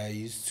 Yeah, I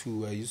used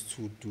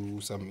to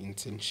do some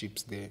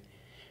internships there.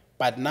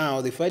 But now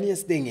the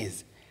funniest thing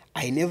is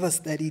I never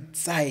studied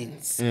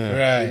science.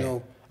 Right. You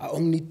know, I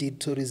only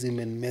did tourism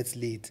and maths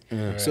lit.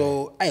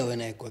 So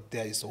when I got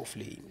there, I saw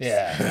flames.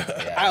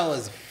 Yeah. I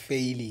was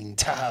failing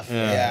tough.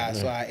 Yeah.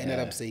 So I ended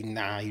up saying,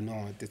 nah, you know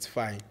what, it's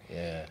fine.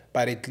 Yeah.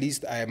 But at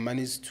least I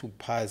managed to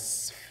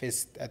pass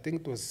I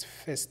think it was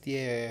first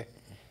year,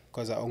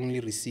 because I only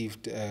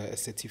received a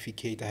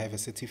certificate. I have a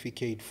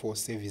certificate for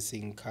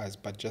servicing cars,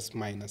 but just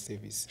minor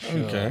service.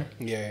 Okay.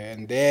 Yeah,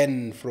 and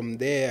then from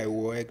there I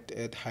worked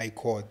at High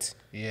Court.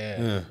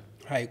 Yeah.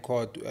 High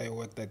Court, I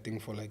worked I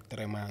think for like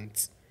 3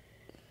 months.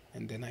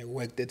 And then I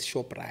worked at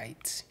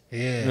ShopRite.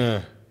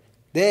 Yeah.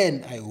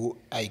 Then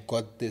I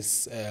got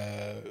this,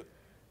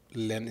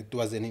 it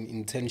was an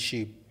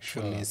internship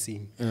for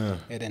nursing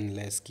at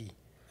Nleski.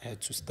 I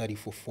had to study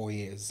for 4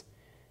 years.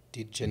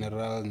 Did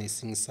general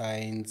nursing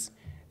science.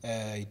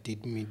 I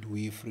did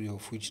midwifery,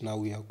 of which now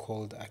we are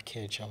called a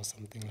catcher or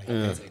something like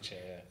that.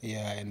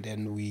 Yeah, and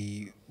then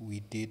we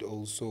did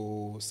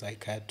also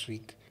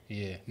psychiatric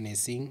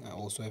nursing. I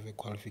also have a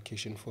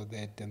qualification for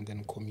that, and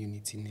then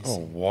community Oh,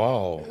 nursing.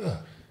 wow.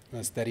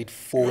 I studied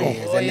 4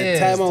 years, Oh, and yes.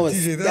 the time I was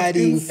DJ, that's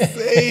studying,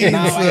 insane,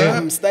 now sir.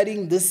 I'm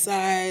studying this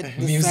side,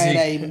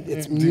 Music.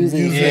 it's music,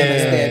 you Yeah.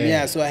 understand?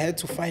 Yeah, so I had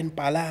to find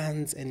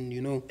balance, and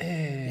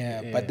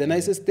But the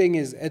nicest thing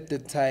is, at the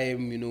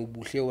time,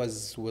 Bushe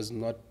was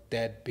not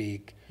that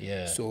big.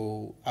 Yeah.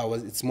 So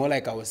it's more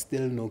like I was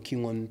still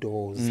knocking on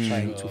doors,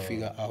 trying to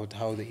figure out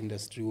how the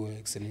industry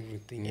works and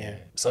everything. Yeah.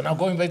 So now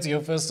going back to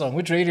your first song,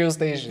 which radio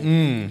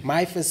station?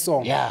 My first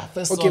song. Yeah,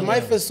 first okay, song, my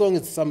yeah. first song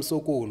is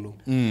Samsokolo.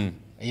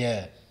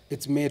 Yeah.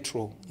 It's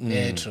Metro.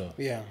 Metro.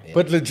 Yeah.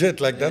 But legit,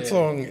 like that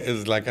song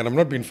is like, and I'm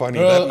not being funny.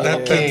 Bro,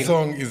 That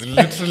song is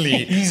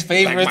literally His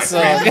favorite like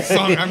song. my favorite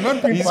song. I'm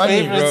not being His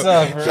funny, favorite bro.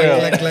 song, for real.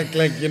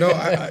 Like you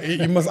know,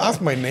 you must ask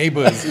my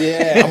neighbors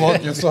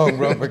about your song,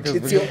 bro. Because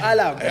It's your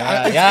alarm.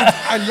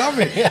 I love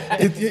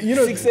it. You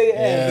know, 6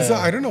 a.m. So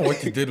I don't know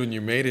what you did when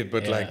you made it,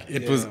 but like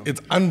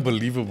it's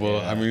unbelievable.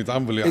 I mean, it's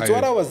unbelievable. It's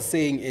what I was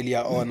saying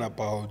earlier on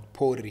about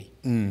Pori.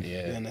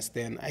 You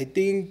understand? I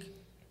think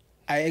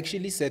I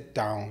actually sat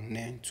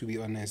down, to be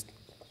honest.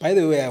 By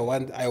the way,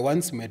 I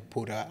once met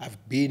Mpura. I've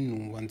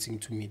been wanting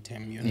to meet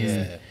him, you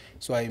understand? Yeah.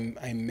 So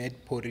I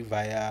met Pori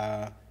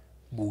via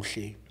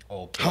Bushe.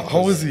 Okay.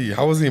 How was he?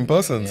 How was he in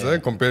person, sir?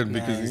 Compared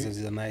Nah, because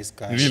he's a nice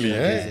guy. Really, He's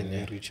eh?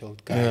 a very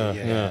chilled guy.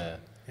 Yeah.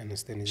 You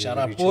understand? He's Shout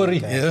a out very chilled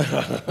Pori.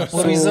 guy.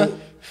 Poriza.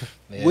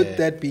 So, with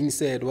that being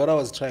said, what I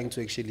was trying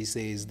to actually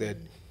say is that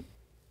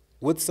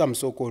with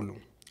Samsokolo,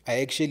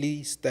 I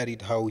actually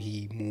studied how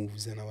he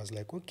moves, and I was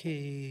like,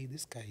 okay,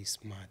 this guy is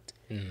smart.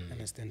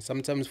 Understand?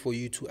 Sometimes for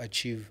you to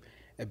achieve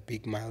a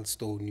big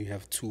milestone, you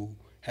have to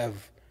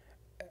have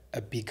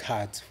a big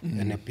heart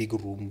and a big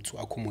room to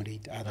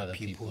accommodate other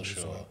people as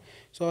sure. well.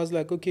 So I was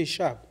like, okay,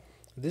 sharp.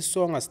 This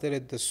song, I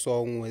started the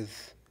song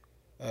with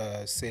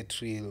Sir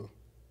Trill.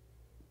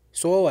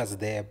 So I was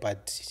there,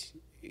 but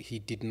he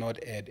did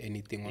not add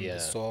anything on the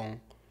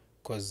song,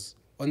 because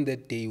on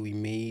that day we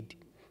made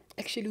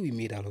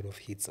a lot of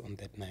hits on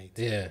that night.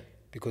 Yeah.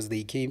 Because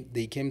they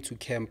came to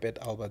camp at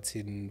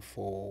Albertine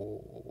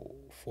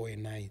for a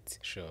night.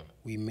 Sure.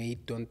 We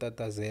made Don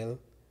Tatazel,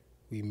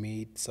 we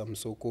made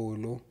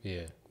Samsokolo,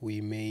 Yeah. we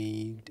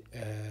made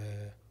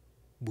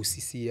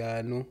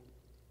Busisiano,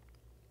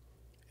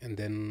 and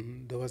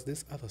then there was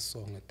this other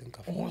song I think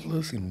all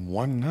this in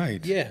one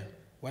night. yeah,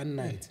 one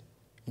night.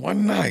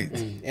 One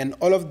night. And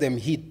all of them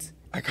hit.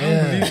 I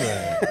can't believe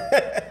that.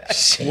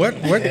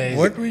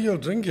 What were you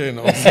drinking?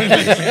 Like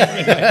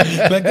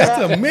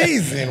that's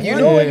amazing. You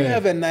know when you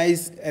have a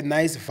nice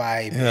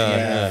vibe,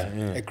 Yeah,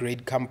 you have a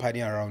great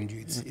company around you,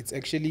 it's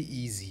actually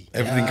easy.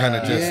 Everything kind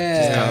of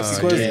just comes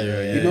because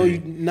together. you know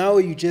now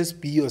you just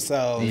be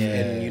yourself,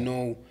 and you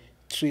know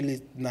Trill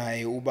it na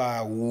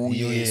uba who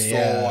you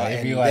saw, and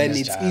everyone then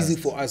is it's just- easy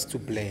for us to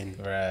blend.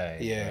 Right.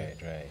 Yeah.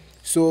 Right.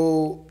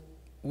 So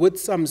with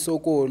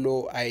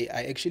Samsokolo, I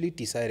actually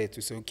decided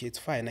to say, okay, it's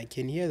fine. I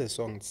can hear the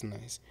song, it's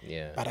nice.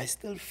 Yeah. But I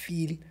still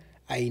feel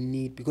I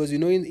need, because you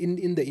know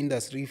in the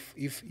industry,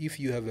 if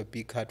you have a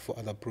big heart for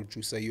other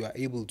producer, you are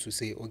able to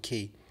say,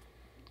 okay,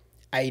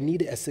 I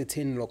need a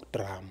certain lock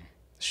drum.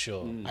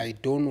 Sure. I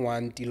don't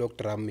want the lock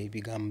drum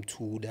maybe come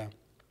to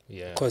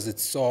Yeah. because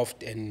it's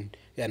soft and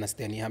you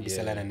understand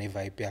ihambiselana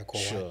ne-vibe yakho.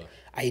 Sure.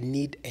 I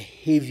need a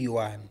heavy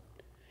one.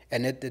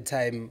 And at the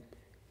time,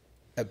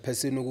 a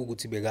person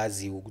ukuthi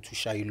bekaziwe ukuthi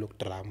ushaya i-lock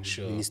drum,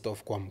 Minister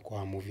of Kwam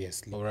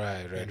obviously.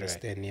 Right. You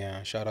understand?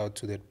 Yeah. Shout out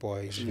to that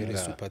boy. He's very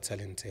super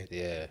talented.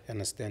 Yeah.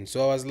 Understand?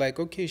 So I was like,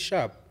 okay,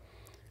 sharp.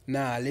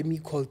 Nah, let me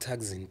call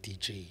Thukzin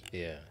DJ.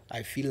 Yeah.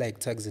 I feel like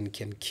Thukzin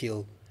can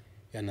kill.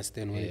 You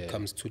understand, when it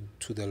comes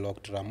to the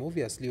lock drum.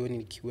 Obviously,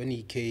 when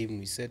he came,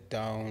 we sat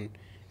down.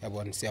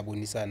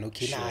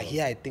 Okay, nah,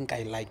 here I think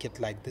I like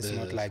it like this,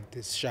 not like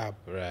this, sharp.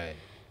 Right.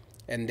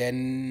 And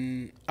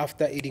then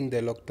after eating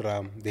the lock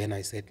drum, then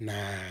I said,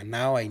 nah,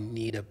 now I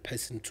need a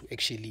person to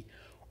actually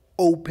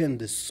open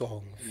the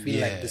song.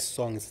 Feel like the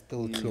song is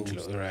still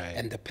closed. Right.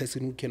 And the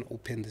person who can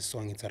open the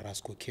song is a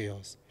Rascoe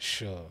Kaos.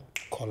 Sure.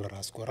 Call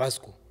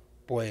Rascoe,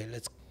 boy,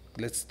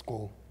 let's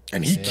go.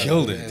 And he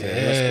killed it.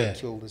 Rascoe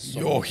killed the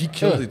song. Yo, he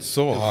killed it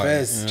so hard.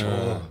 First,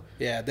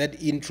 yeah,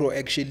 that intro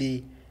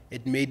actually,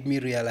 it made me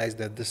realize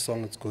that the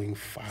song is going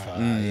far.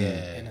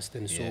 Yeah.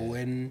 Understand? So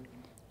when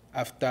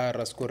after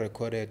Rascoe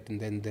recorded, and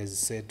then there's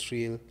Sir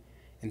Trill,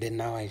 and then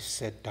now I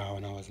sat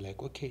down, I was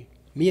like, okay,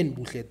 me and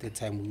Bushle at the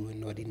time, we were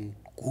not in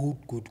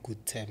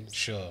good terms.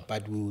 Sure.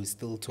 But we were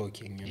still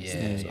talking, you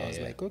understand? So I was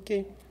like,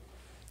 okay,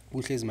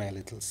 Bushle is my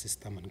little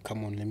sister, man.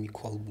 Come on, let me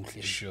call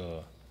Bushle.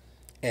 Sure.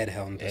 Add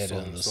her on the Add song.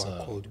 on the So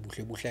song. I called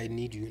Bushle. Bushle, I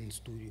need you in the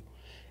studio.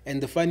 And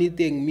the funny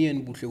thing, me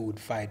and Bushle would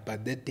fight,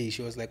 but that day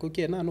she was like,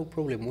 okay, nah, no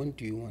problem. When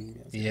do you want me?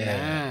 I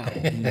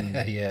was like,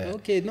 nah. Yeah.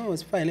 Okay, no,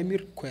 it's fine. Let me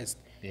request.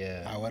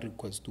 Yeah. Our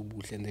request to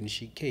Bushle, and then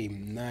she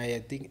came. Nah, I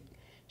think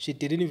she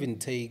didn't even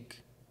take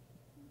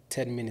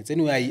 10 minutes.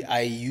 Anyway,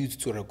 I used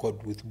to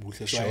record with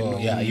Bushle, so I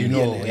know. You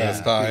know. The Yeah.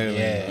 style and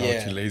Yeah.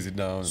 how she lays it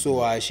down.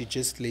 So she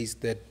just lays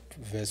that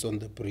verse on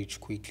the bridge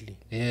quickly.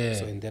 Yeah.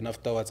 So and then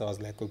afterwards I was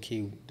like,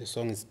 okay, the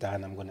song is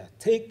done. I'm gonna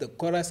take the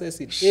chorus as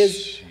it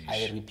is.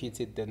 I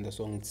repeat it, then the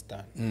song is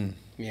done.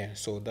 Yeah.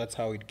 So that's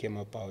how it came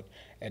about.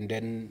 And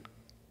then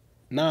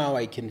now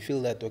I can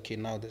feel that okay,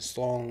 now the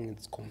song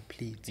is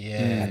complete.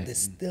 Yeah. But there's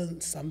still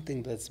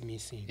something that's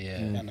missing. Yeah.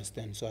 You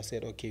understand? So I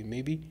said, okay,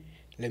 maybe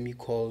let me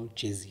call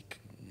Jezik.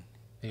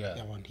 Yeah.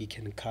 He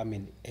can come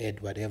and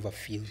add whatever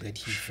feel that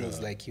he feels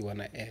like he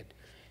wanna add.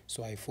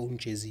 So I phoned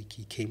Jessic,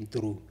 he came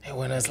through. Hey,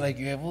 when I was like,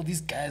 you have all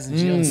these guys in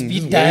jail on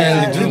speed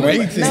dial. Just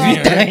waiting.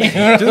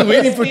 Just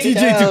waiting for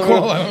TJ to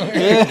call.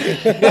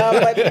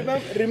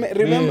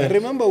 But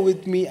remember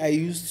with me, I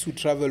used to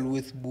travel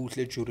with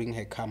Buhle during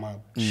her come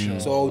up.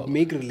 So I would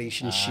make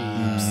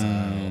relationships.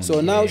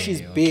 So now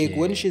she's big.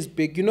 When she's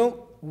big, you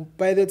know,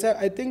 by the time,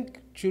 I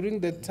think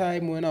during the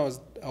time when I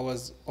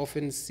was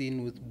often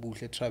seen with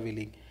Buhle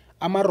traveling,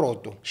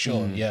 Amaroto.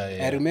 Sure,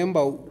 I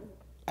remember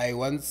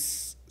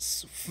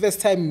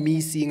first time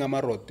me seeing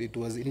Amaroto, it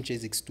was in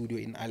Jessic's studio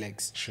in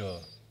Alex. Sure.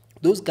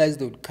 Those guys,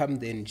 they would come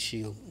there and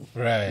chill.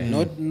 Right.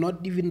 Not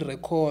even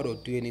record or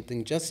do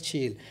anything, just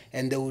chill.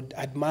 And they would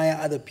admire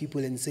other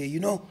people and say, you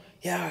know,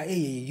 yeah, hey,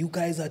 you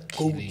guys are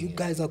gold, you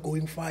guys are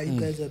going far, you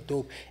guys are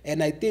dope.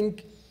 And I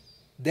think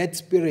that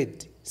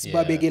spirit,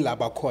 Sibabeke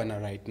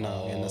Labakona right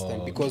now, you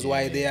understand? Because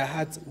why their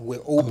hearts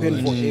were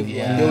open for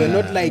everyone. They were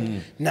not like,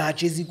 nah,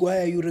 Jessica, why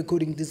are you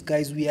recording these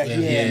guys? We are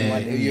here.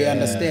 And you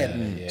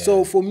understand?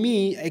 So for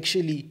me,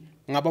 actually,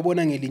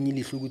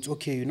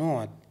 okay, you know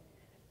what?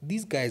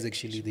 These guys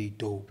actually, they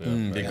dope.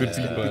 They're good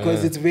people.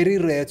 Because it's very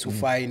rare to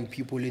find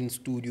people in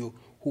studio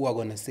who are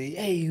gonna say,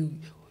 hey,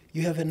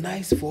 you have a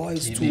nice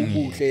voice too,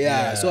 Buhle.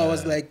 Yeah. So I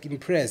was like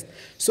impressed.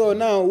 So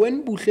now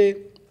when Buhle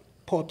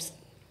pops,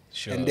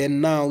 and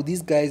then now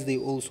these guys, they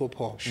also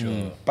pop.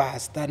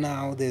 Pasta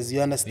now, you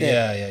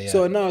understand?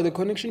 So now the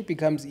connection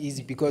becomes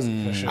easy because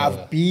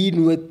I've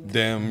been with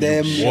them,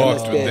 you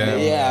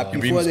understand? Yeah,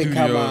 before they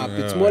come up.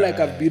 It's more like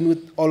I've been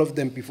with all of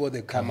them before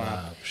they come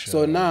up.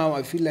 So now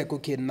I feel like,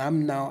 okay,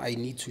 now I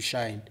need to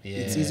shine.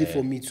 It's easy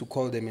for me to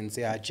call them and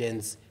say,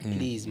 gents,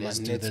 please, man,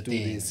 let's do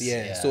this.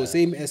 Yeah. So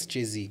same as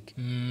Jessic.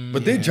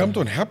 But they jumped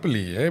on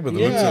happily, eh? But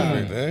the looks of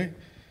it, eh?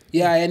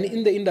 Yeah, and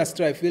in the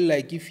industry, I feel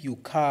like if you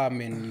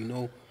come and, you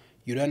know,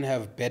 you don't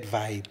have bad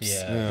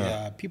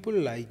vibes. People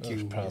like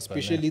you,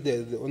 especially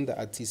on the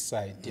artist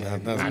side.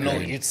 I know,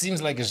 it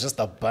seems like it's just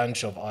a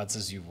bunch of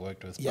artists you've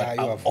worked with. Yeah,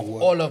 but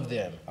all of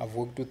them. I've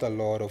worked with a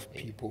lot of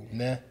people.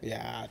 Nah.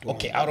 Yeah.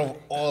 Okay, out of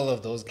all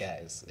of those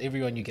guys,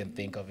 everyone you can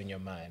think of in your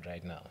mind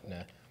right now,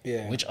 nah,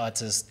 which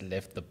artist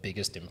left the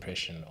biggest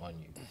impression on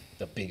you?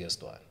 The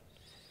biggest one?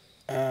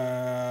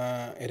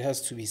 It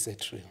has to be Sir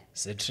Trill.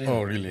 Sir Trill?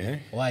 Oh, really? Eh?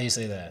 Why you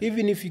say that?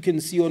 Even if you can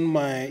see on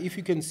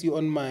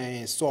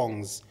my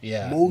songs,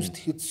 most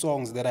hit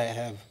songs that I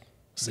have,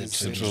 Sir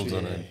Trill's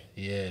on it.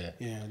 Yeah,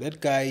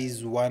 that guy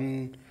is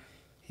one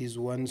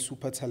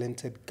super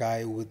talented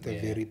guy with a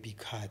very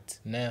big heart.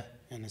 Nah.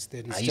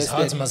 Understand? His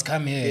heart must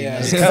come here.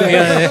 Yeah. He must come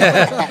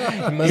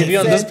here. He must be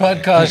on this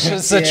podcast.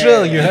 Sir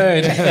Trill, you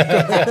heard.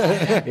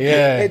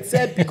 It's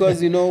sad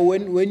because, you know,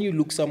 when you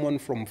look someone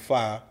from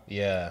far,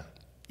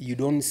 you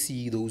don't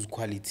see those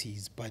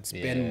qualities, but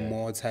spend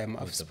more time.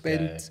 I've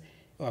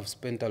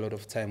spent a lot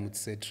of time with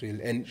Sir Trill.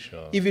 And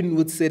even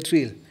with Sir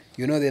Trill,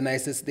 you know, the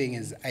nicest thing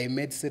is I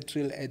met Sir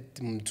Trill at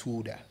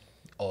Mpura.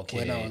 Okay.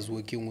 When I was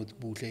working with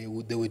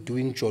Buhle, they were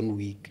doing John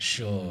Wick.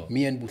 Sure.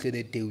 Me and Buhle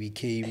that day we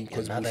came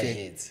because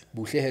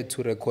Buhle had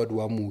to record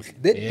Wamuhle.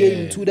 That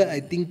day Mpura,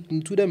 I think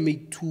Mpura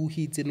made 2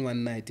 hits in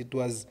one night. It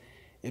was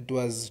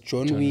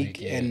John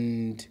Wick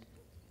and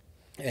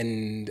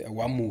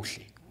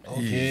Wamuhle.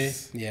 Okay.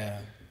 Yeah.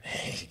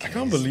 I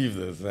can't believe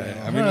this.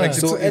 I mean, like,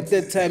 so at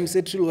that time,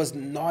 Sir Trill was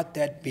not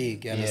that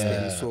big, you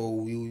understand? So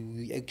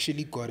we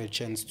actually got a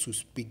chance to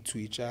speak to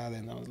each other,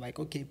 and I was like,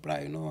 okay, bro,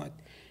 you know what?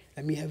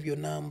 Let me have your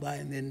number,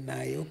 and then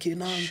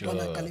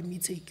let me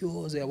take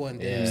yours.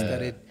 And then we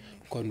started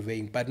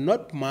conveying, but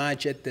not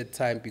much at that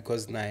time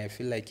because I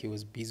feel like he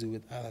was busy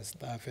with other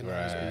stuff, and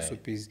I was also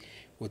busy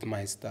with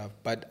my stuff.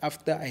 But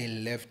after I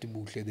left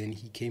Buhle, then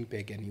he came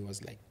back and he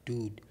was like,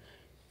 dude,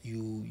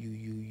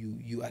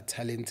 you are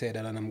talented,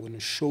 and I'm going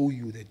to show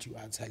you that you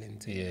are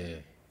talented.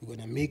 Yeah. We're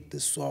going to make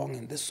this song,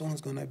 and this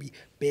song's going to be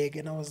big.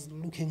 And I was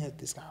looking at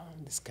this guy,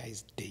 this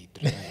guy's dead.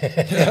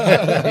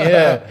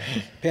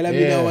 Right?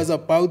 I was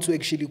about to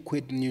actually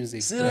quit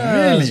music.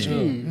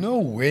 Really? No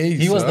way.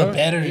 He was the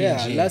battery.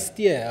 Yeah, last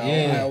year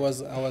I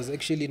was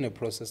actually in a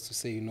process to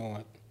say, you know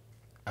what?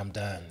 I'm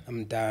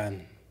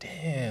done.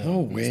 Damn. No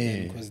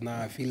way. Because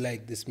now I feel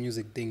like this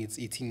music thing, it's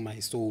eating my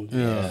soul.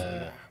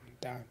 I'm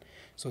done.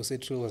 So Sir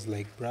Trill was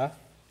like, bruh,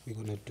 we're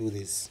going to do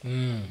this.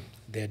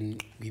 Then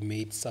we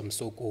made some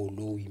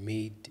Sokolo, we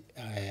made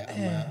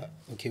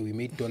we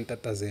made Don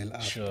Tatazel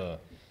after. Sure.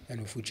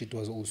 And Ufuchit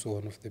was also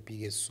one of the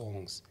biggest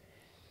songs.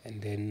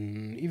 And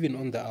then even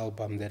on the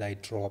album that I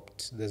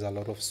dropped, there's a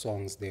lot of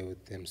songs there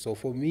with them. So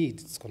for me,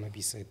 it's going to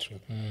be Sir Trill.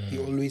 He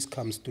always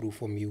comes through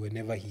for me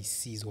whenever he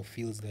sees or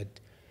feels that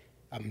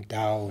I'm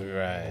down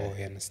or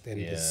I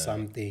understand there's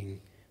something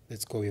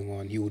that's going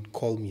on. He would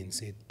call me and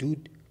say,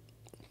 dude,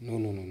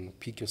 no.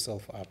 Pick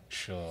yourself up.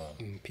 Sure.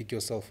 Pick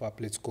yourself up.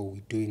 Let's go.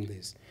 We're doing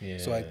this. Yeah.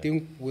 So I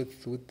think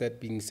with that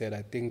being said,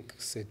 I think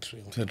Sir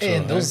Trill.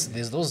 And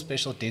there's those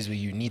special days where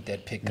you need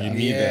that pickup. You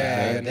need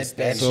that. That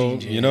bad So,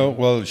 change, you know,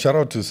 well, shout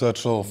out to Sir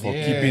Trill for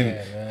keeping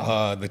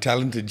the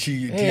talented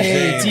TJ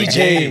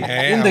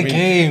in the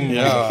game.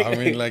 Yeah, I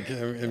mean, like,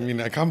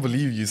 I can't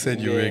believe you said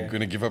you were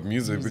going to give up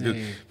music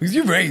because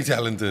you're very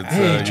talented,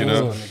 you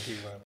know.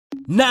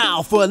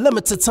 Now, for a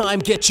limited time,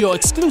 get your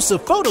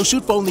exclusive photo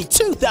shoot for only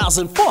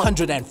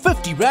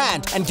 2,450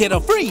 Rand and get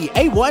a free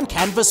A1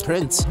 canvas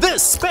print.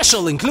 This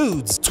special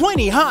includes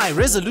 20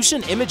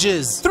 high-resolution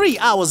images, 3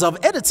 hours of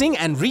editing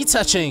and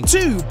retouching,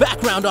 2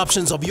 background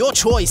options of your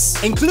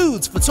choice,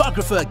 includes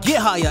photographer, gear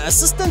hire,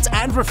 assistant,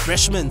 and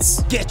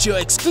refreshments. Get your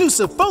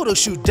exclusive photo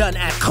shoot done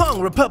at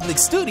Kong Republic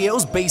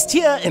Studios based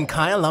here in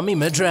Kyalami,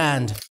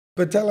 Midrand.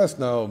 But tell us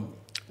now,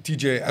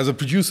 TJ, as a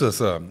producer,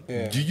 sir,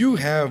 do you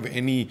have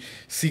any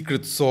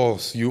secret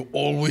sauce you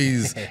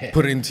always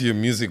put into your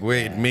music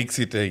where it makes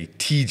it a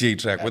TJ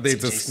track, whether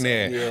it's a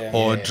snare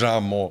or a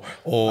drum or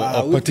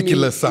a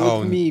particular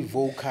sound? With me,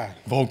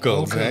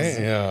 vocals,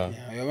 eh?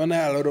 Yeah. When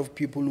a lot of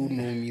people who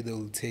know me,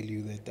 they'll tell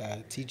you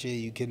that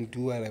TJ, you can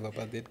do whatever,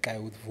 but that guy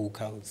with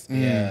vocals.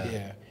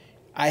 Yeah.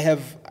 I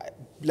have,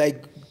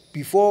 like,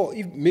 before,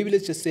 maybe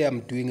let's just say I'm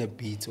doing a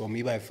beat, or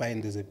maybe I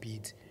find there's a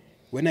beat.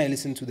 When I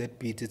listen to that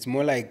beat, it's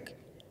more like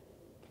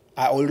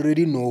I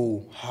already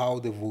know how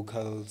the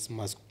vocals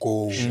must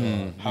go,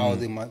 how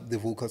the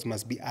vocals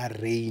must be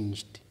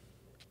arranged,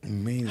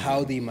 amazing,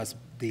 how they must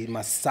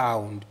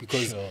sound,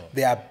 because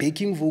they are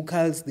backing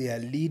vocals, they are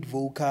lead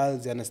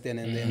vocals, you understand,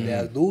 and then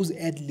there are those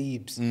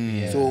ad-libs.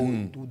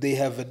 So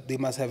they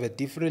must have a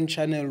different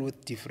channel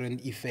with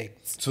different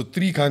effects. So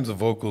 3 kinds of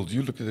vocals.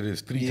 You look at it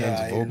as 3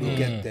 kinds of vocals. Look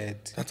at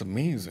that. That's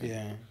amazing.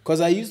 Yeah,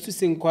 because I used to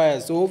sing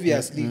choir, so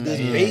obviously there's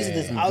bass,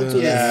 there's alto,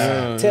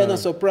 there's tenor,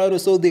 soprano,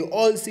 so they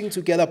all sing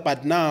together.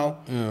 But now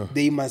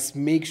they must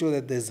make sure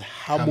that there's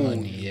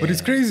harmony. But it's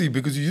crazy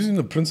because you're using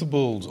the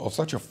principles of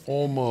such a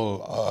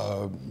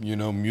formal,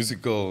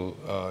 musical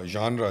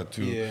genre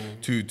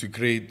to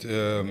create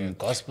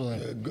gospel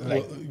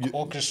like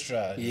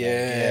orchestra.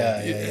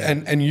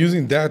 And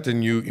using that,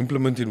 and you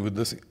implement it with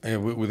this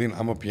within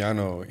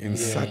Amapiano in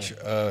such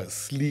a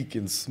sleek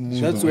and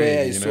smooth That's way.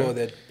 where I saw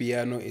that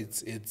piano.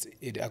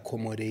 It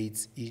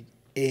accommodates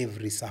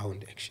every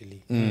sound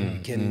actually.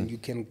 You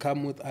can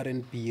come with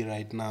R&B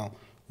right now.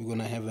 We're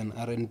gonna have an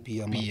R&B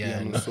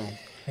Amapiano song.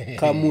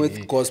 Come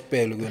with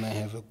gospel. We're gonna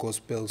have a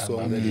gospel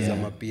song that is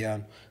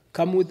Amapiano.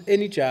 Come with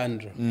any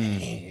genre,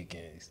 any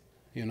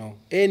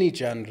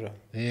genre.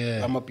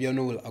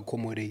 Amapiano will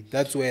accommodate.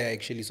 That's where I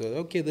actually saw,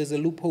 okay, there's a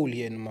loophole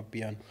here in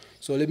Amapiano.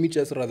 So let me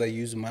just rather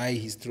use my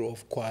history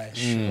of choir.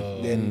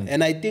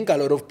 And I think a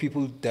lot of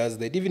people does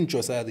that. Even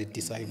Josiah the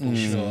Disciple,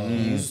 he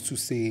used to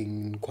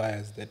sing in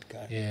choirs, that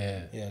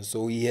guy.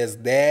 So he has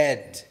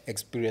that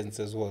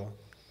experience as well.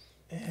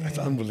 It's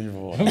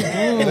unbelievable.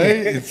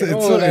 It's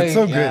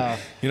so good.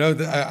 You know,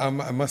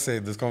 I must say,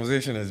 this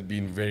conversation has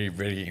been very,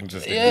 very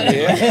interesting.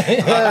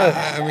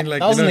 I mean,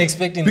 like, I wasn't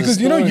expecting because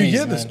the stories, you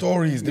hear the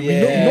stories.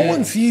 No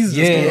one sees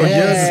the stories or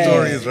hears the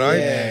stories,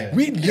 right?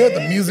 We hear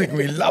the music, and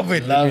we love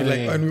it,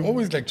 and we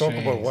always like talk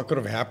about what could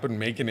have happened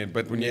making it.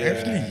 But when you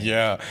actually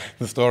hear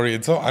the story,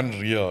 it's so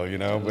unreal, you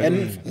know. But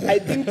and I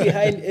think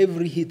behind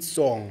every hit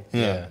song,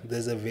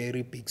 there's a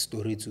very big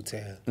story to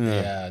tell.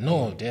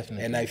 No,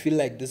 definitely. And I feel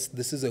like this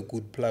is a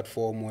good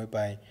platform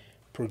whereby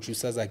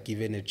producers are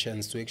given a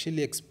chance to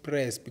actually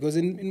express, because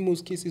in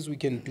most cases we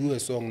can do a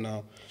song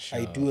now.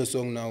 I do a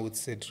song now with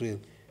Sir Trill.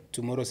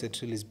 Tomorrow Sir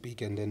Trill is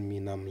big, and then me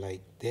and I'm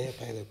like there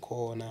by the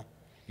corner.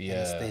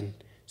 Understand?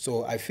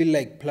 So I feel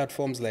like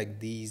platforms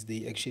like these,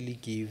 they actually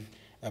give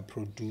a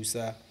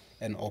producer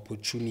an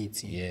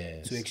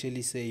opportunity to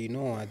actually say, you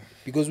know what,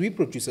 because we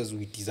producers,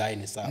 we design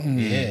a sound.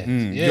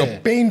 You'll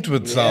paint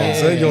with sound,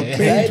 sir. You'll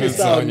paint with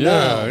sound.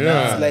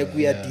 It's like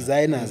we are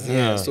designers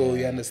here, so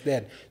you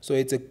understand. So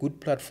it's a good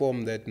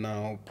platform that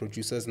now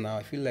producers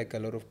I feel like a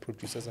lot of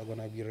producers are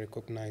gonna be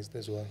recognized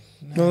as well.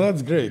 No,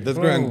 that's great. That's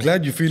great. I'm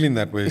glad you're feeling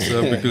that way,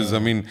 sir, because I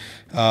mean,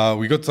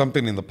 we got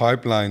something in the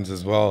pipelines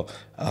as well.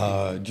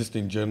 Just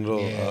in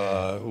general,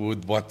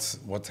 with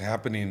what's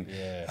happening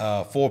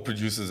for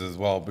producers as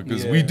well,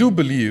 because we do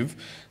believe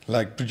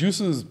like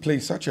producers play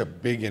such a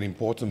big and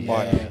important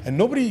part, and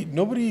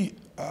nobody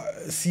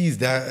sees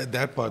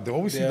that part. They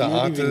always see the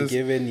artist. They're not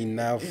even given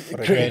enough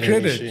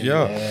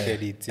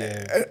credit.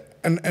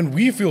 And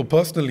we feel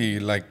personally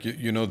like,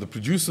 the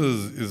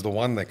producers is the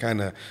one that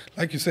kind of,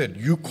 like you said,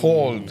 you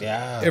called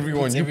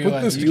everyone, you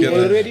put this together.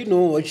 You already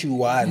know what you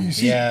want. You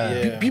see,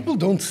 people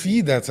don't see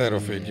that side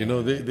of it.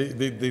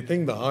 They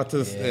think the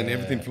artist and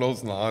everything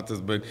flows in the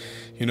artist. But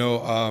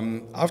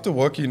after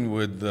working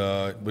with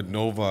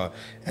Nova,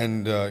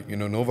 and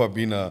Nova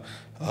being a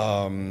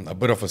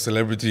bit of a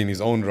celebrity in his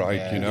own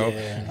right,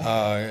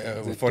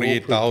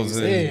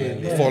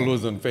 48,000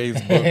 followers on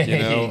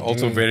Facebook,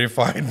 also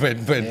verified.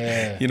 But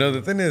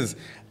the thing is,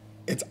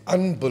 it's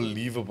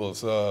unbelievable,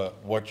 sir,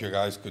 what you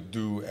guys could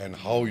do and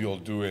how you'll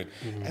do it.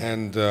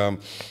 And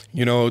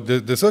you know,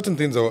 there's certain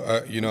things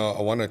you know,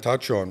 I want to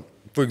touch on.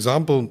 For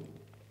example,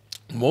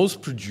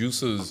 most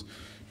producers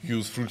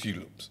use Fruity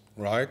Loops,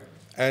 right?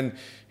 And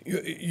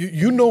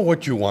you know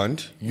what you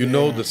want, you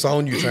know the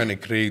sound you're trying to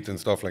create and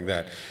stuff like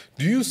that.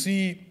 Do you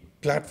see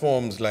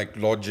platforms like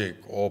Logic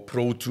or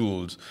Pro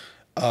Tools,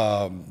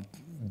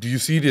 do you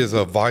see it as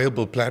a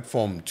viable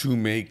platform to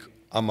make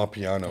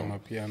Amapiano?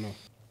 Amapiano.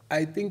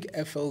 I think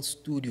FL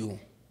Studio,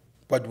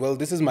 but well,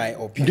 this is my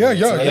opinion.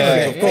 Yeah,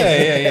 of course.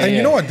 And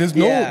you know what? There's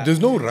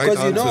no right 'Cause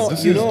answer.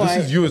 This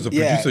is you as a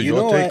producer,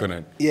 your take on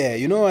it. Yeah,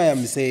 you know why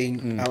I'm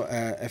saying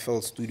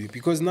FL Studio?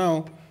 Because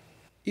now,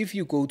 if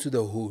you go to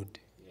the hood,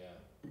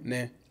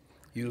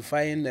 you'll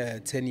find a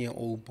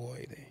 10-year-old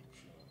boy there.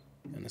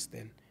 You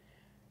understand?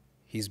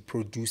 He's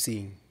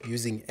producing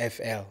using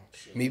FL.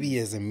 Maybe he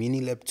has a mini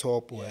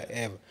laptop or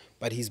whatever,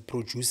 but he's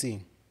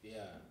producing.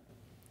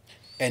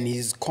 And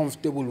he's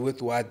comfortable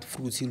with what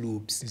Fruity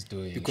Loops He's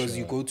doing, because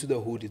you go to the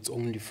hood, it's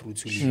only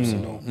Fruity Loops, you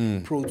know.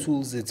 Pro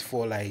Tools, it's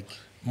for like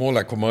More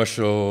like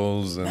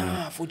commercials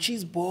and for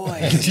cheese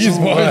boys. Cheese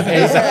boys.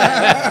 The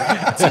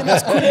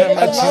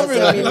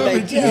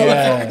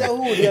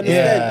hood, you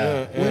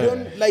understand? We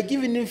don't like,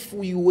 even if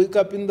we wake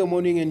up in the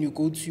morning and you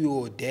go to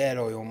your dad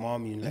or your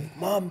mom, you're like,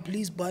 Mom,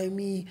 please buy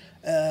me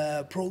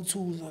Pro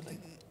Tools. Or like,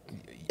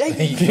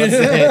 you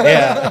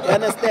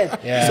understand?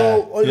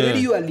 So already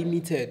you are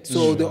limited.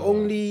 So the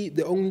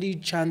only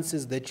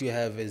chances that you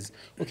have is,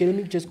 okay, let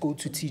me just go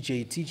to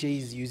TJ. TJ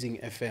is using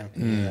FL.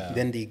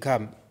 Then they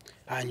come,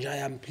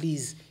 Anjayam,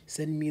 please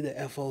send me the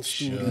FL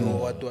Studio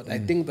or what. I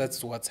think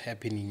that's what's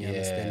happening, you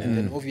understand? And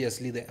then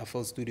obviously the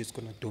FL Studio is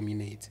gonna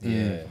dominate.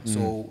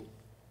 So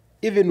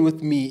even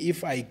with me,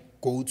 if I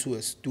go to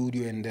a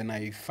studio and then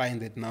I find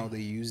that now they're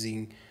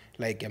using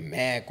like a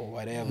Mac or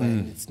whatever,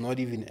 and it's not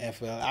even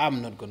FL,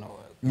 I'm not gonna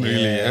work.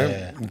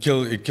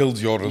 really, it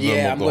kills your rhythm.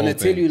 Yeah, I'm of the gonna whole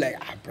tell thing. you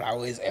like, bro,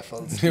 where's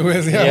FL?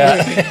 where's the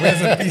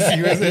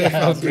PC? Where's the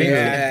FL? Bring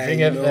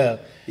you FL. know.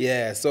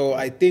 Yeah, so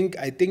I think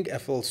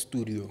FL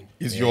Studio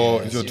Is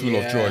your tool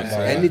of choice.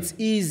 and it's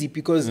easy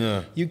because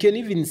you can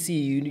even see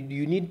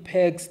you need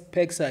pegs.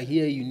 Pegs are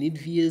here. You need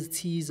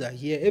VSTs are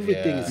here.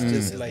 Everything is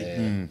just like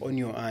on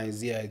your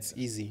eyes. Yeah, it's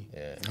easy.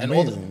 And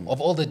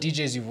of all the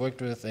DJs you've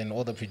worked with and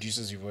all the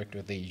producers you've worked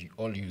with, they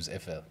all use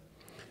FL.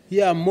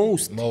 Yeah,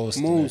 most.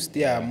 Most.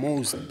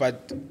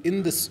 But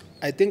in this,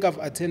 I think I've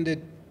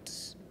attended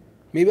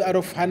maybe out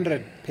of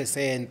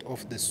 100%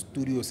 of the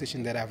studio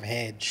session that I've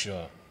had,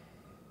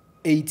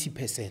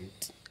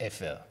 80%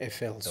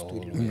 FL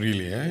studio.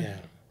 Really, eh? Yeah.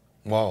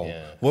 Wow.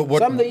 Yeah. What?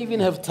 Some they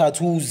even have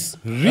tattoos.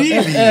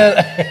 Really?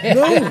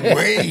 No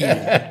way.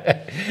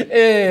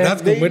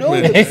 That's They know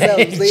commitment.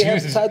 themselves. They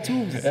have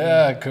tattoos.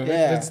 Yeah,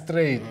 committed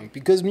straight.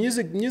 Because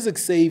music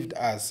saved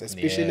us,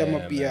 especially Yeah,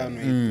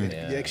 Amapiano.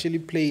 They actually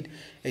played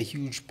a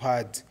huge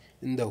part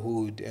in the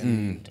hood.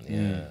 And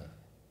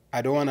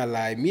I don't want to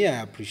lie, me,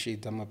 I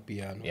appreciate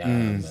Amapiano. Yeah,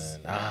 man.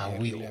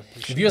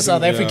 If you're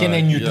South African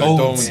and you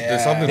don't,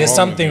 there's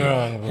something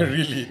wrong. Bro.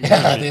 Really?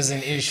 Yeah, there's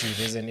an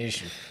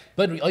issue.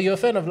 But are you a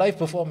fan of live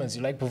performance?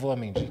 You like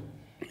performing, G?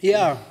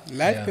 Yeah,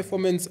 live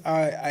performance,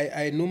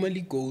 I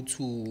normally go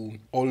to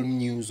All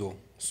Muso.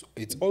 So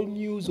it's All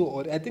Muso,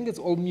 or I think it's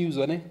All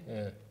Muso, ne?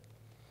 Yeah.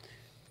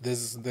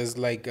 There's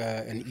like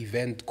an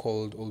event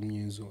called All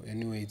Muso.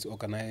 Anyway,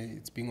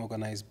 it's being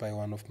organized by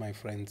one of my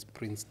friends,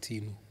 Prince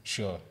Tino.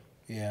 Sure.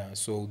 Yeah,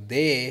 so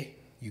there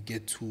you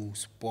get to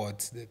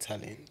spot the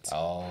talent.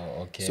 Oh,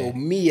 okay. So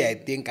me, I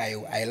think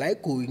I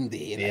like going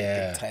there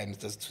Yeah. at times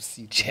just to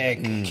see.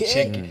 Check.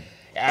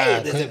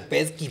 Hey, there's a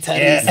best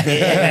guitarist there.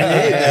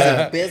 Hey,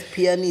 there's a best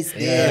pianist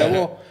there.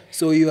 Yeah.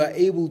 So you are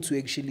able to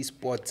actually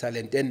spot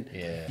talent, and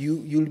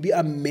you'll be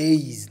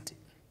amazed.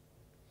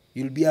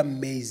 You'll be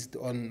amazed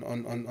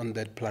on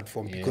that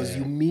platform because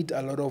you meet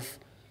a lot of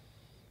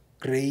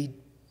great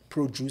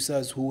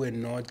producers who were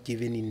not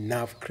given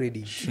enough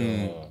credit.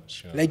 Sure.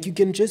 Like you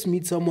can just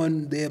meet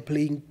someone there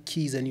playing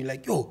keys and you're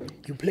like, yo,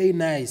 you play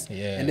nice.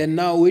 Yeah. And then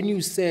now when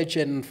you search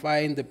and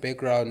find the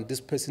background,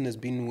 this person has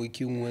been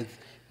working with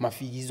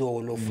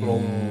Mafigizolo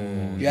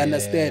from, you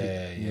understand?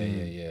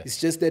 Yeah. It's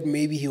just that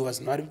maybe he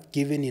was not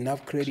given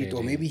enough credit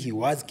or maybe he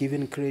was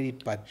given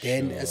credit, but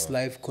then as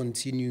life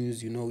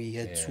continues, you know, he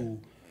had to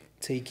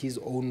take his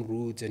own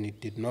route and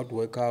it did not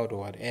work out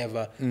or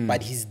whatever,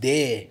 but he's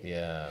there.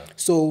 Yeah.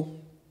 So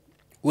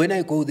when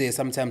I go there,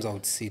 sometimes I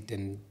would sit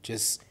and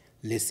just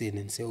listen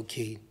and say,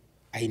 okay,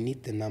 I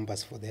need the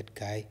numbers for that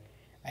guy.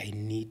 I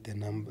need the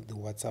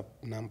WhatsApp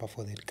number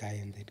for that guy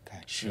and that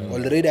guy. Sure.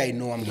 Already I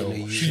know I'm going to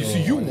use So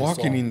you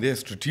walking in there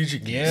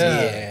strategically.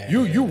 Yeah.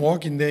 You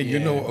walk in there, you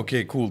know,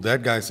 okay, cool,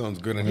 that guy sounds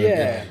good.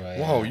 And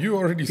wow, you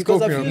already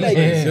because I scoping feel on like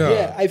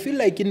this. I feel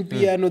like in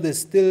piano there's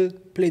still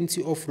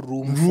plenty of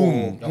room.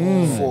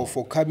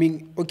 For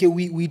coming. Okay,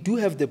 we do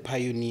have the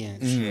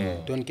pioneers.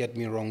 Don't get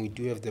me wrong, we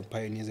do have the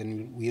pioneers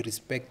and we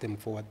respect them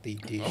for what they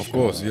did. Of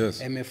course,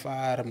 yes.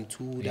 MFR,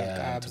 Mpura,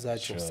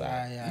 Kabza,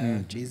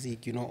 Josiah,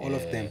 Jizik, you know, all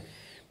of them.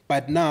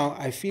 But now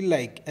I feel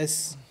like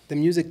as the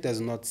music does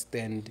not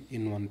stand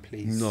in one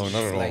place. No, not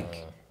at all. Like,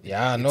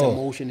 Yeah, it's no.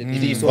 emotion, It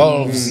it's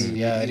evolves. moving,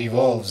 Yeah, it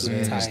evolves with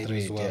in the time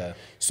street. as well. Yeah.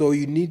 So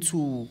you need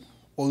to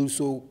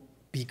also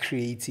be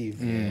creative.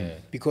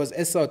 Because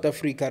as South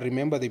Africa,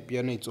 remember the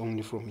piano, it's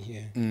only from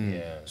here.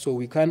 Yeah. So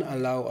we can't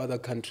allow other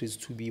countries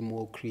to be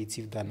more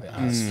creative than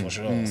us. For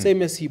sure.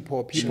 Same as hip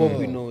hop. Hip hop,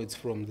 we know it's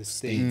from the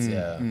States.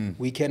 Yeah.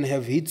 We can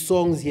have hit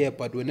songs here,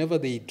 but whenever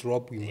they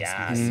drop, we must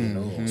Yeah,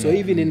 listen. So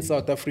even in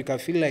South Africa, I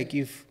feel like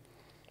if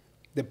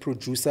the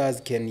producers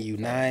can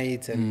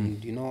unite and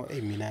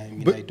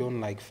But- I don't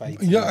like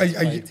fighting. Yeah, I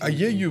fighting.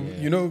 hear you.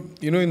 You know,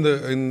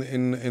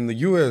 in the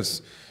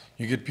US,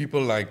 you get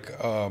people like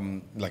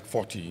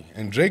 40,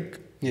 and Drake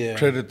Yeah.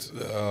 credits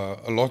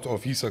a lot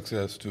of his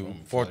success to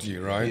 40,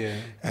 right? Yeah.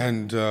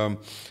 And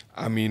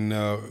I mean,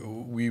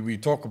 we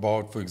talk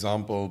about, for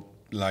example,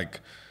 like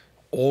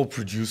all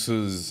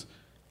producers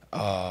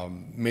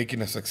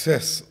making a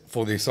success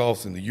for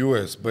themselves in the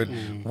US, but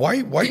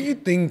why do you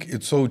think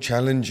it's so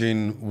challenging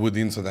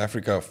within South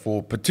Africa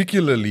for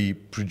particularly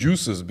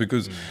producers?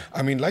 Because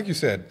I mean, like you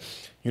said,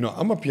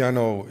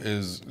 Amapiano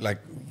is like,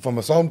 from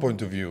a sound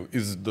point of view,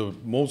 is the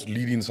most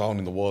leading sound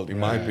in the world, in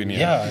my opinion.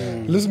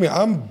 Yeah. Listen,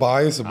 I'm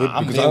biased a bit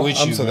I'm because there with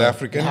I'm you, South bro.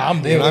 African,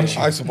 I'm there and with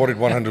you. I support it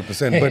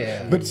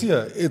 100%. But see,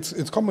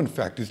 it's common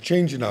fact. It's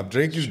changing up.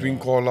 Drake is doing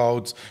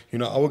call-outs.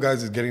 Our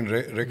guys is getting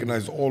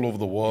recognized all over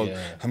the world. Yeah.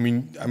 I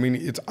mean,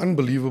 it's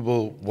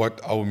unbelievable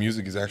what our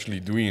music is actually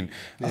doing.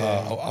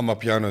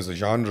 Amapiano as a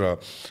genre.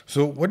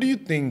 So, what do you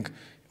think,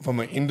 from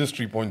an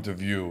industry point of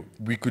view,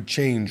 we could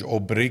change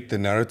or break the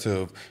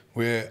narrative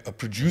where a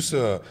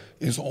producer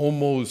is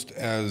almost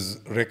as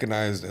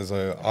recognized as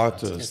an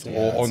artist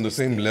or on the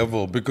same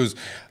level? Because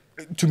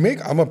to make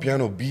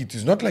Amapiano beat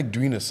is not like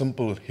doing a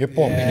simple hip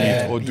hop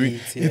beat or doing.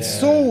 beats, It's yeah.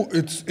 so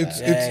it's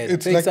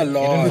it takes like a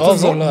lot. It's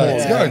involves a a lot lot. more.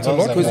 Yeah, it's a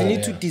lot Because more. you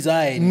need to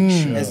design.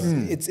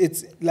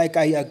 It's like,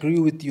 I agree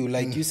with you.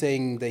 Like you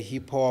saying the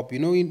hip hop.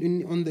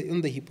 On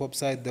the hip hop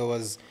side, there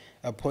was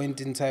a point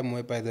in time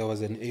whereby there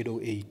was an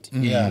 808.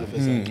 Yeah. All of a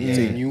sudden, it's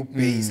a new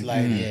bass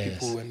line. Yes.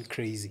 People went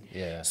crazy.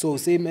 Yeah. So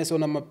same as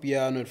on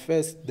Amapiano. At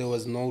first, there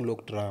was no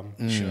lock drum.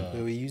 Sure.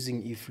 They were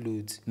using E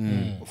flute,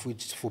 of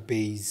which for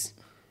bass,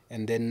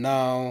 and then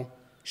now.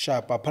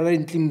 Sharp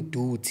apparently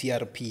do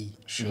TRP,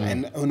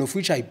 and of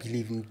which I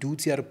believe do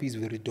TRP is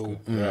very dope.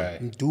 Right.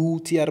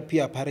 Do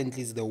TRP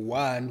apparently is the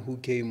one who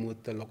came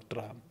with the lock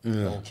drum.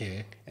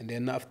 Okay. And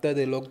then after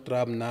the lock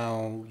drum,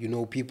 now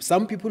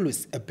some people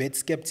is a bit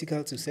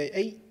skeptical to say,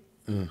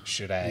 hey,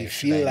 Should I? we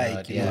should feel I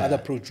like not? other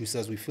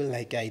producers, we feel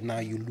like now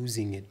you're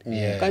losing it.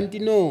 Yeah. Can't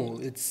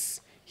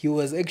he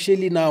was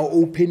actually now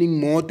opening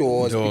more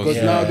doors because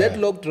yeah. now that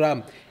lock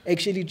drum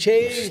actually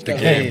changed the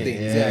whole game.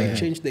 thing. Yeah. Yeah, it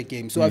changed the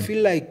game. So I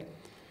feel like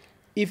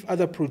if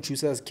other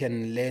producers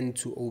can learn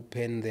to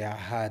open their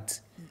heart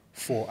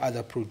for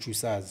other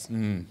producers,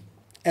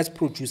 as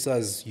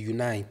producers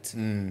unite,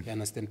 you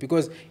understand?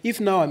 Because if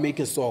now I make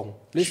a song,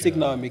 let's take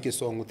now I make a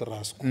song with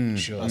Rascoe,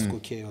 Rascoe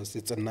Kaos.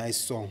 It's a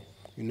nice song,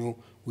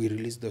 we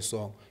release the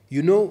song.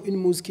 In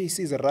most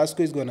cases,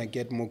 Rascoe is gonna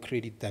get more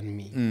credit than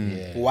me.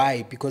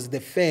 Why? Because the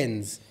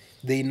fans,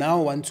 they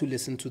now want to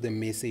listen to the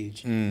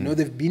message.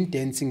 They've been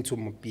dancing to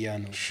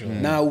Amapiano.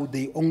 Now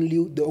the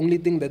only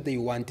thing that they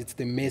want is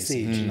the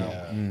message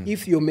now.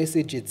 If your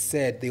message is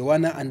sad, they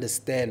wanna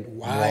understand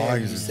why are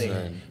you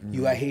saying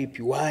you are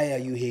happy. Why are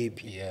you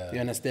happy? Yeah. You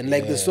understand?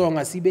 Like the song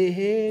Asibe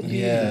Happy.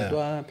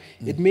 Yeah.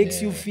 It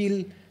makes you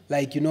feel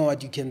like,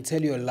 you can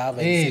tell your love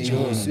and Hey, say,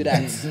 Joe.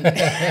 sweetheart.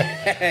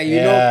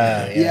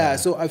 Yeah.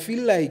 So I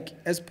feel like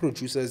as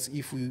producers,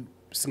 if we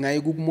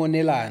singayi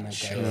kukumonelana,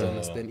 guys,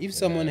 understand? If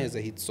someone has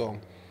a hit song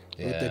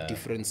with a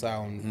different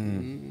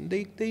sound,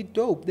 they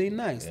dope, they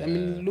nice. I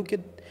mean, look at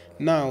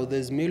now,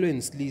 there's Melo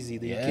and Sleazy,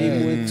 they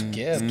came with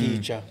together.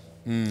 Skicha.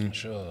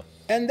 Sure.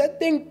 And that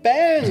thing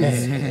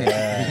bangs.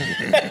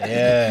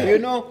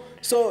 Yeah.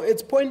 So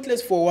it's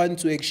pointless for one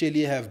to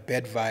actually have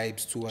bad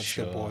vibes towards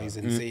the boys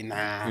and say,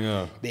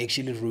 nah, they're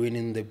actually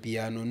ruining the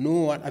piano. No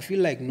one, I feel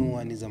like no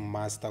one is a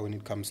master when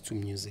it comes to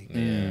music.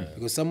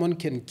 Because someone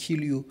can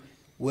kill you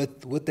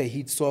with a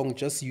hit song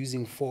just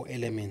using 4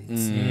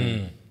 elements.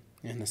 You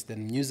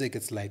understand? Music,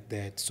 it's like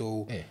that.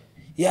 So,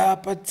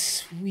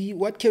 but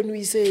what can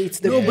we say? It's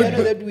the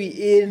piano that we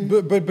in.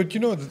 But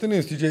the thing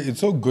is, TJ, it's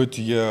so good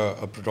to hear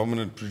a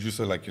predominant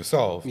producer like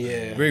yourself,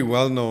 very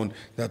well known,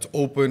 that's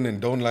open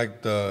and don't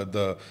like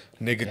the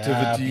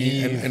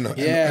negativity and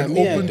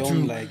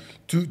open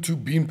to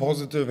being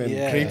positive and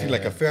creating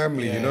like a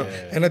family,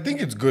 And I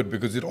think it's good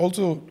because it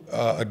also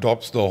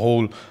adopts the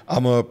whole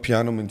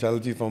Amapiano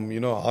mentality from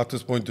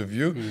artist point of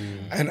view,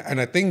 and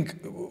I think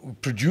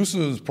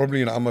producers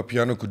probably in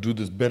Amapiano could do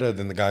this better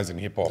than the guys in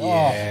hip hop.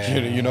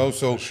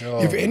 So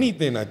if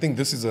anything, I think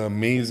this is an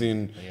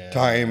amazing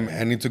time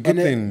and it's a good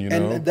thing.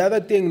 And the other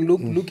thing,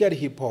 look at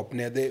hip hop.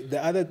 Now,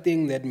 the other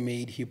thing that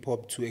made hip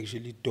hop to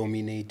actually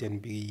dominate and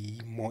be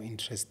more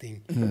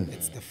interesting,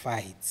 it's the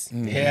fights.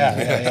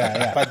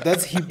 Yeah. But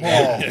that's hip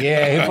hop.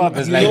 Hip hop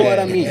is You like know that. what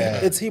I mean? Yeah.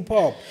 It's hip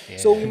hop.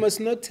 So we must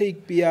not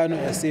take piano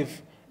as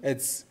if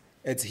it's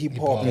it's hip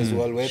hop as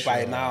well.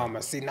 Whereby now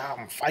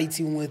I'm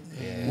fighting with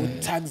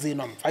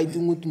Thukzin, I'm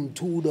fighting with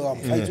Mpura,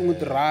 I'm fighting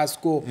with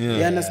Rascoe.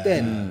 You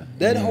understand?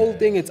 That whole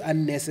thing, it's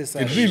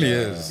unnecessary. It really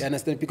is. You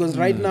understand? Because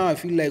right now I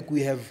feel like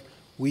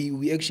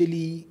we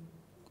actually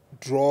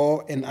draw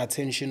an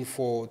attention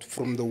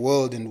from the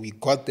world, and we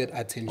got that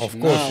attention. Of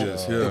course, now,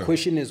 yes, yeah. The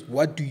question is,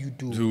 what do you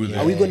do? Do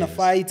Are we gonna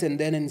fight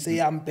and say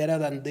I'm better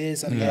than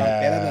this and I'm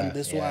better than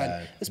this one?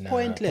 It's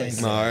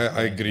pointless. No,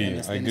 I agree. I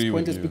It's agree with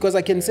pointless you. because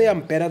I can say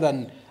I'm better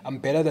than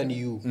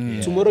you.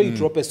 Tomorrow you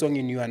drop a song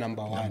and you are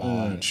number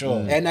one.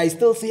 Sure. And I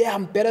still say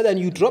I'm better than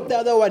you. Drop the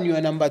other one, you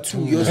are number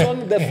two. Your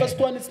song, the first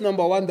one is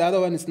number one, the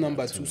other one is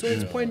number two. So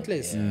it's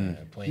pointless.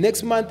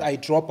 Next month I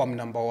drop, I'm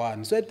number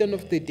one. So at the end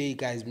of the day,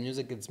 guys,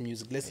 music is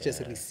music. Let's just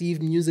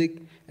receive music,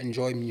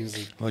 enjoy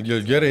music. Well,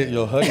 you'll get it.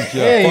 You'll heard it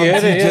here. Yeah, from you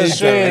heard it here TJ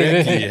straight.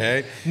 directly,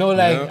 hey? No, You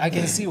like know? I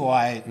can see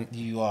why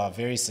you are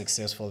very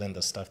successful in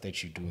the stuff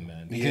that you do,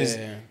 man. Because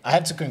Yeah. I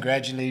have to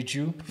congratulate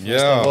you. First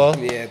Yeah. of all.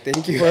 Yeah,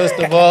 thank you. First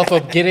of all, for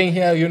getting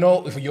here, you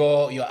know,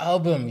 your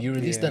album, you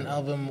released an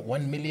album,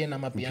 1 million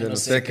Amapiano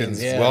seconds.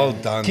 seconds. Well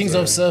done, Kings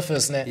sir. of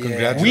Surface, nah.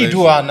 Congratulations. We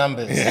do our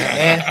numbers,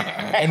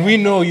 and we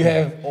know you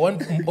have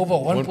over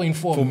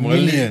 1.4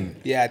 million.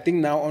 Yeah, I think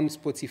now on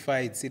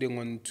Spotify it's sitting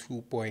on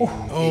 2.8. Oh,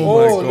 my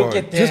Oh, God. look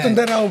at Just that. on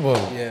that album.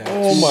 Yeah,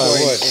 Oh, my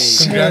word.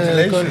 2.8.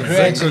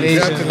 Congratulations.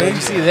 Congratulations.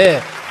 You see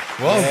there.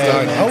 Well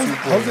done.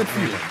 How's it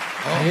feel?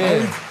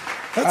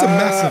 That's a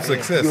massive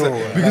success.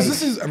 Because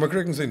this is, am I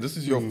correct in saying this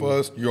is your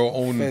your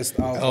own First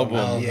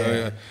album.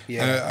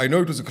 Yeah. I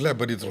know it was a collab,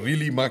 but it's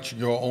really much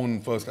your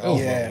own first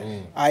album.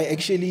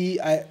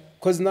 Yeah,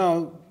 because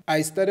now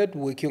I started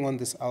working on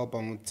this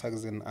album with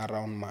Thukzin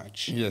around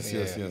March. Yes.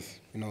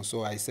 You know,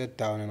 so I sat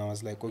down and I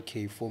was like,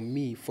 okay, for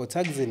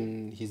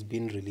Thukzin, he's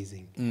been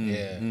releasing.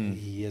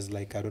 He has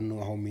like, I don't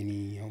know how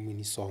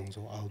many songs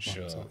or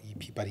albums or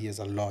EP, but he has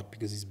a lot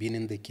because he's been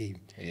in the game.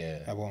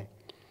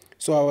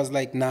 So I was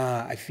like,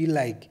 nah, I feel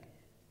like,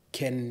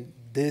 can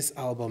this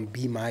album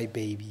be my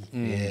baby?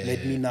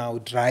 Let me now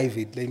drive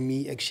it. Let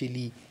me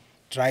actually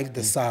drive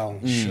the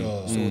sound.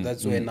 So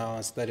that's when now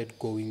I started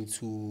going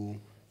to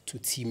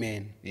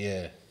T-Man.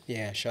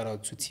 Yeah, shout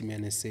out to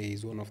T-Man SA.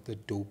 He's one of the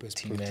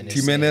dopest producers.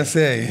 T-Man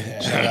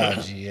SA. Shout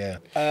out, G, yeah.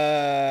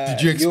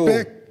 Did you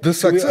expect the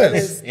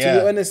success? To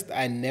be honest,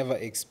 I never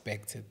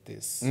expected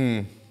this.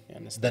 You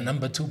understand? The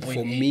number 2.8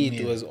 For me,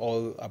 it was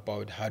all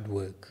about hard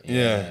work.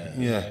 Yeah.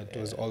 It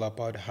was all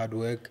about hard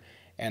work,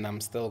 and I'm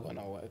still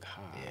gonna work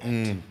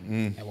hard.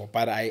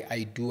 But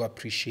I do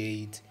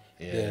appreciate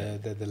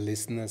the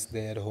listeners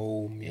there at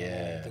home, you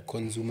know, the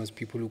consumers,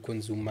 people who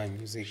consume my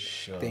music.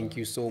 Thank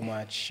you so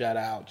much. Shout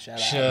out.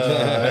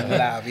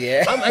 Love,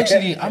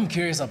 I'm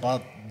curious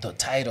about the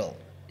title.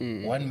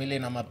 1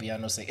 million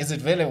Amapiano say. Is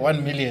it really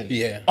 1 million?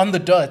 Yeah. On the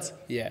dot?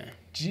 Yeah.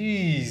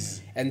 Jeez.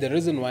 And the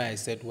reason why I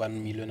said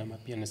 1 million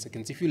Amapiano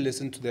seconds, if you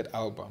listen to that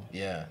album,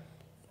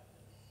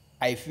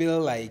 I feel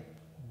like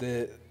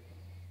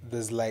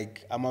there's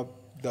like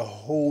the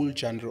whole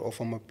genre of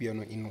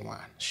Amapiano in one.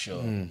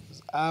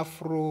 There's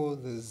Afro,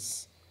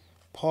 there's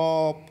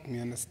pop,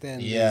 you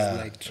understand? There's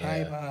like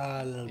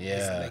tribal,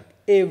 there's like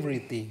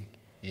everything.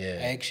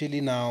 I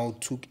actually now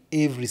took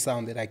every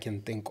sound that I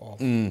can think of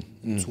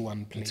into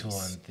one place. Into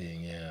one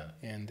thing,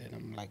 And then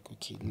I'm like,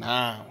 okay,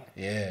 now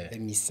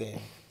let me say.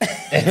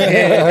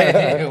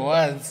 It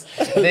was.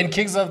 Then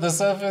Kings of the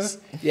Surface?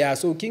 Yeah,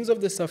 so Kings of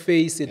the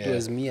Surface, it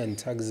was me and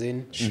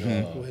Thukzin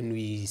when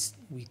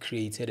we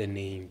created a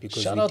name.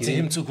 Because Shout out to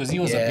him too, because he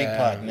was a big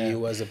part. He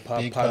was a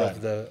part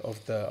of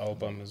the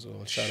album as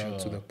well. Shout out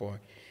to the boy.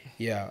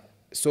 Yeah,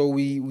 so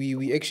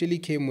we actually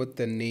came with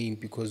the name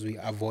because we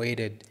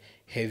avoided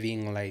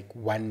having like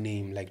one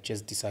name, like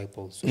just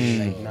Disciples. So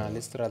we're like, nah,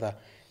 let's rather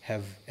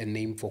have a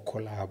name for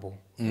collabo,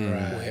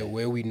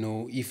 where we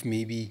know if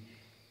maybe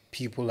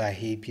people are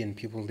happy and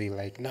people they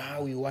like, nah,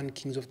 we want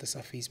Kings of the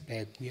Surface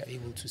back. We are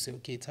able to say,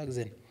 okay,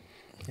 Thukzin,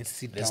 let's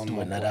do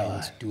another one.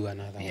 Let's do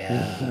another one.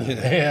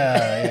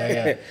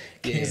 Yeah.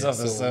 Kings of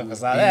the so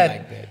Surface. we've been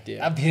like that,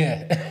 yeah. Up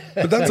here.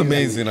 But that's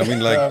amazing. I mean,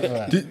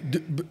 like,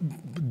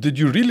 did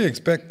you really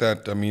expect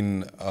that? I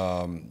mean,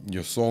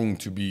 your song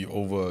to be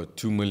over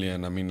 2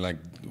 million. I mean, like,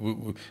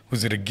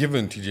 was it a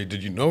given, TJ?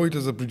 Did you know it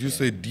as a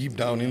producer deep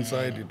down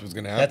inside it was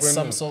going to happen? That's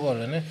some sort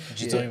of,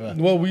 isn't it?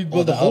 Well,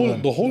 the whole album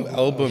had the whole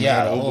over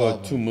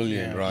album. 2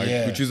 million, right?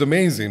 Yeah. Which is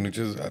amazing.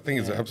 I think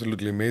it's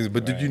absolutely amazing.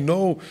 But did you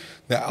know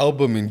the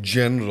album in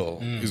general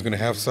is going to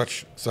have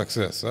such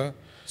success? Huh?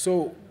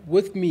 So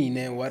with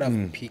me, what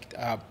I've picked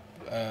up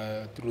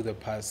through the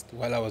past,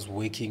 while I was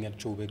working at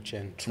Joburg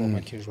Gen,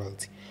 Trauma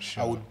Casualty,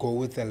 I would go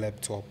with a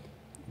laptop.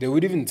 They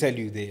would even tell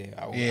you there.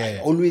 I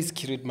always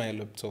carried my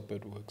laptop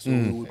at work. So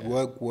we would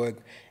work,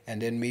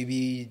 and then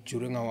maybe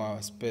during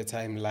our spare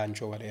time,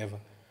 lunch or whatever,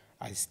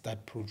 I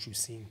start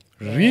producing.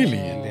 Really?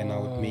 And then I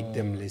would make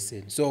them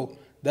listen. So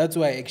that's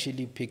why I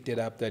actually picked it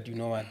up that, you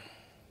know what,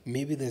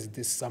 maybe there's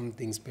this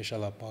something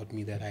special about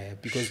me that I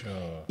have. Because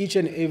each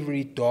and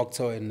every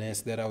doctor and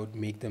nurse that I would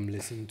make them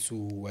listen to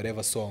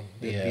whatever song,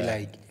 they'd be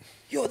like,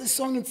 yo, this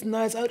song is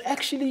nice. I would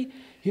actually,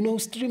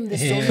 stream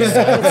this song. This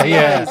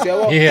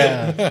song is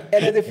nice.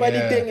 And the funny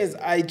thing is,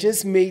 I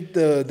just made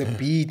the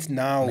beat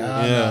now.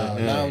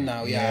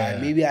 Yeah.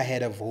 Maybe I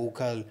had a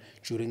vocal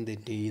during the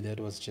day that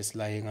was just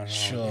lying around.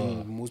 Sure.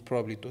 And most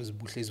probably it was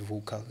Buhle's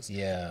vocals.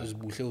 Yeah. Because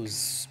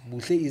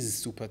Buhle is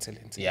super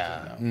talented.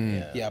 Yeah.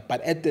 Yeah.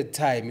 But at the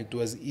time, it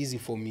was easy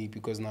for me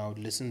because now I would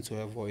listen to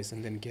her voice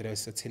and then get a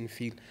certain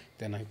feel,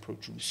 then I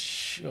produce.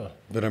 Sure.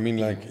 But I mean,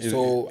 like,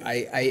 So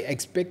I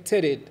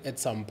expected it at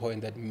some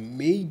point that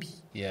maybe,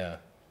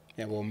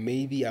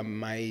 maybe I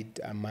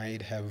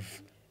might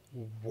have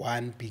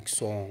one big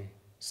song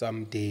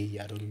someday.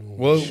 I don't know.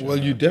 well,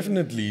 you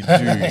definitely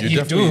do.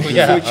 You do, do.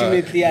 yeah.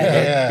 Fortunately, I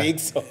had big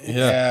songs.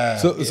 Yeah.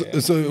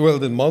 So well,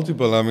 then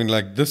multiple. I mean,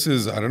 like, this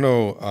is, I don't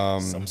know.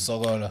 Some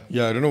sogola.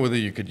 Yeah, I don't know whether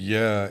you could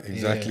hear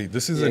exactly.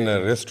 This is in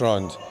a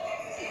restaurant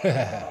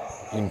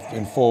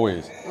in 4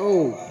 ways.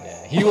 Oh,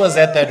 He was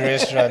at that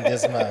restaurant,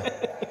 this man.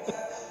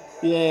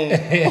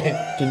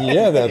 yeah. Can you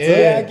hear that,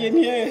 sir? Yeah, I can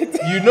hear it.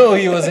 You know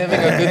he was having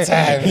a good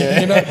time.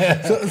 You know,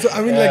 so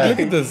I mean, like, look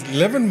at this.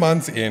 11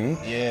 months in,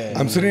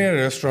 I'm sitting at a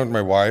restaurant with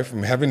my wife,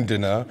 I'm having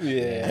dinner,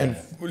 and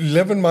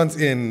 11 months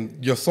in,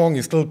 your song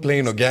is still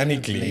playing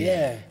organically.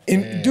 Yeah.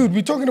 Dude,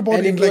 we're talking about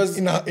And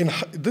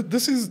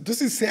this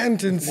is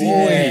Santon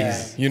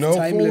Yes. you know,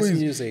 Timeless 4 ways.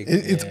 music.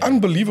 It's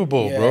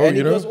unbelievable, Yeah, bro. and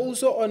You it know, was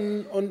also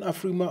on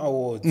Afrima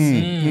Awards.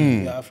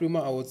 Yeah,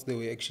 Afrima Awards, they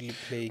were actually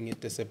playing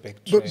it as a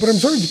back track. but I'm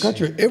sorry to cut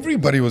you.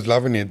 Everybody was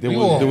loving it. There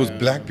was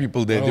black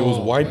people there. There was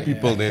white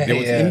people there. There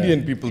was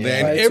Indian people there,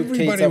 and Tried to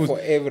everybody cater was for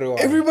everyone.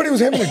 everybody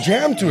was having a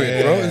jam to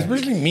it, bro.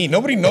 Especially me.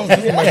 Nobody knows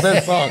this is my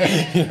best song.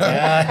 You know?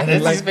 Yeah,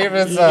 that's his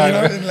favorite song. You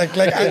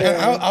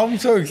know, I'm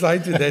so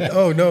excited that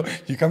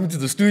you're coming to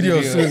the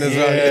studio soon as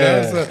well. You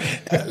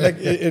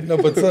know,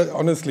 so but so,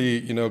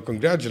 honestly,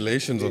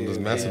 congratulations on this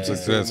massive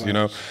success.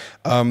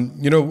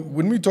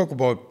 When we talk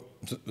about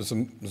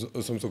some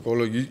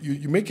Sokolo,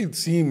 you make it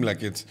seem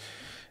like it's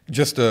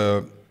just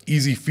a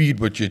easy feat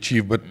what you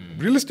achieve, but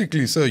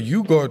realistically, sir,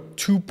 you got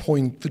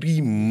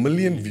 2.3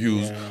 million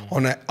views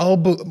on an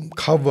album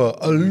cover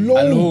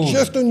alone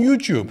just on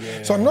YouTube.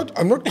 So I'm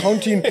not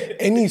counting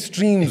any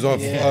streams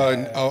of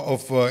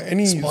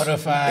any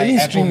Spotify, any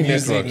Apple streaming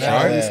Music, networks,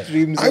 right?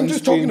 streams I'm on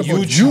just talking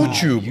about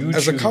YouTube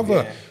as a YouTube,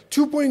 cover.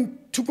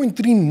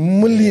 2.3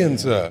 million,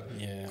 sir.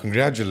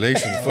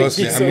 Congratulations,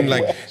 firstly. I mean,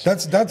 like,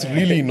 that's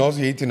really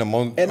nauseating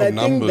amount And of I think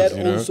numbers,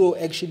 that also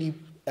actually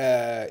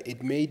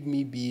it made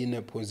me be in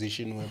a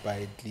position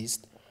whereby at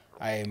least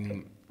I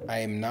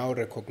am now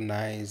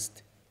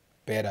recognized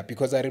better,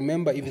 because I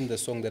remember even the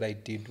song that I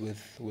did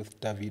with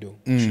Davido.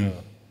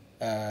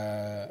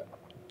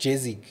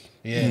 Jezik.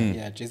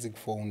 Jezik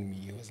phoned me.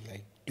 He was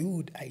like,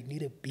 dude, I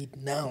need a beat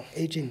now,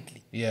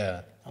 urgently.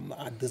 Yeah.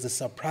 There's a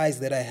surprise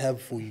that I have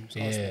for you.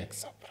 So I was like,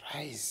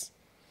 surprise?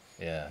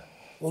 Yeah.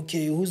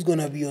 Okay, who's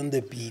gonna be on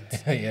the beat?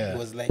 Yeah. It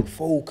was like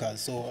vocal.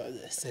 So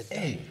I said,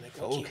 Hey,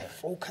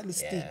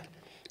 vocalistic. Yeah.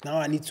 Now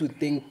I need to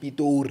think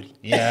Pitori.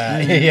 Yeah.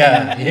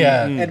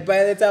 And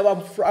by the time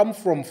I'm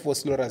from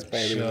Fosloras,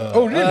 by the way.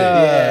 Oh, really?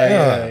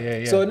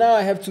 Yeah. So now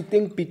I have to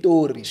think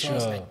Pitori. So I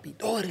was like,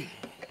 Pitori.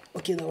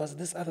 Okay, there was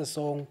this other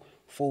song,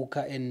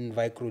 Foka and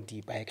Vicro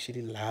Deep. I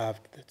actually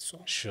loved that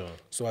song. Sure.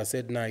 So I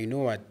said, now, you know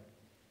what?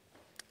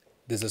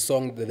 There's a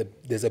song,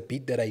 there's a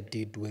beat that I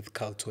did with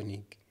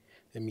Caltonic.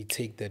 Let me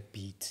take that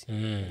beat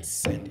and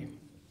send him.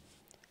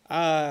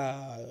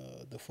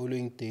 The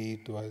following day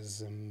it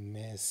was a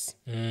mess.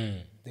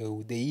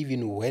 They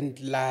even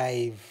went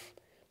live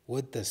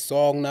with the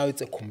song. Now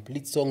it's a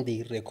complete song.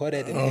 They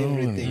recorded and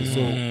everything.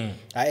 So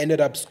I ended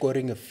up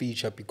scoring a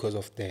feature because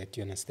of that.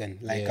 You understand?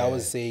 Like I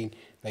was saying,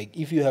 like,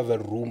 if you have a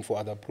room for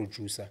other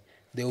producer,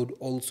 they would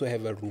also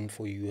have a room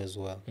for you as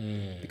well.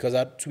 Because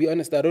to be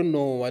honest, I don't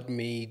know what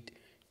made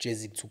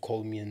Jezik to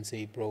call me and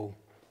say, bro,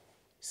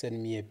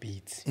 send me a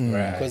beat.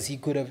 Right. Because he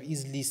could have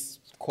easily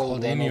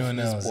called one anyone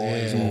of his else,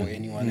 boys or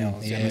anyone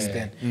else, you Yeah.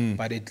 understand?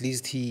 But at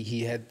least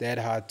he had that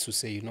heart to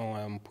say,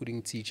 I'm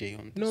putting TJ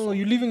on this. No,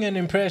 you're leaving an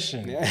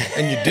impression.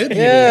 And you did.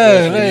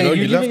 Yeah, like,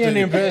 you you're left leaving an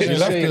it- impression. you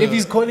left straight. it- If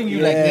he's calling you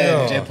like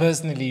that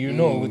personally,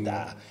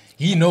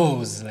 he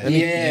knows. Like,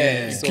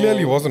 It So-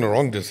 clearly wasn't a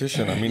wrong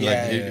decision. I mean,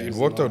 Yeah, it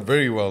worked out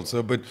very well,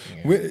 sir. But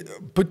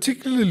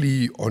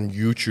particularly on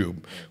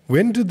YouTube,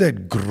 when did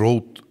that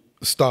growth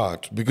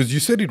start? Because you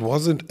said it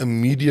wasn't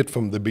immediate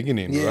from the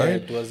beginning, Yeah,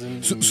 right? it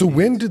wasn't So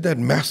when did that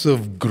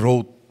massive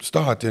growth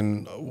start,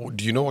 and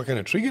do you know what kind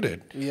of triggered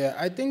it? Yeah,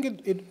 I think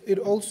it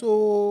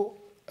also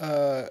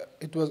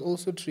it was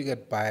also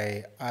triggered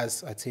by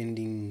us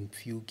attending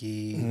few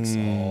gigs.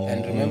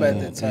 And remember at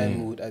the time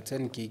we would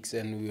attend gigs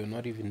and we were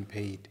not even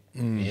paid.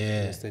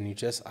 Yeah. Then you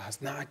just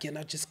ask, nah, can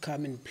I just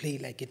come and play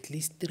like at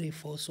least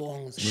 3-4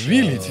 songs?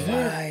 Really?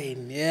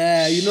 Fine.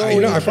 Yeah,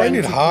 I find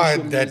it hard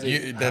your that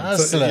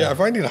music. I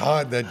find it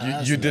hard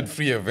that you did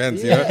free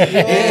events.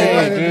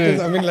 Because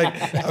I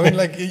mean,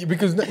 like,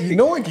 because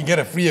no one can get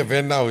a free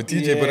event now with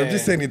TJ. But I'm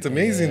just saying, it's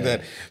amazing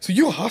that. So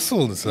you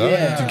hustled, sir,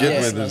 to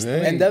get with this.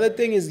 Eh? And the other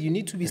thing is, you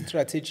need to be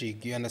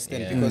strategic. You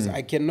understand? Because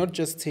I cannot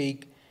just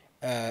take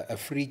a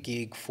free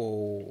gig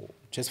for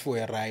just for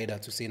a rider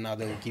to say now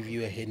they'll give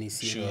you a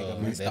Hennessy Sure,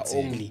 and Master that's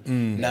only.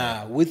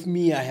 Nah, with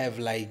me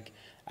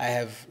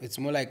it's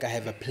more like I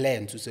have a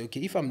plan to say,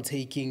 okay, if I'm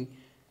taking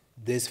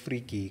this free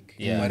gig,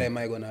 what am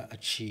I gonna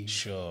achieve?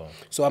 Sure.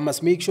 So I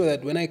must make sure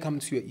that when I come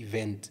to your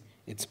event,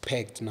 it's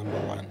packed, number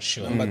one.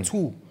 Sure. Number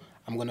two,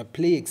 I'm gonna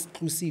play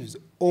exclusives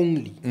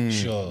only.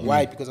 Sure.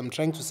 Why? Because I'm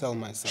trying to sell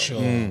myself.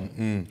 Sure.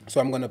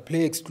 So I'm gonna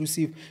play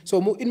exclusive.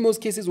 So in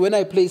most cases, when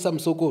I play some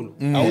Sokolo,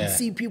 I would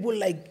see people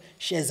like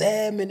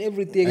Shazam and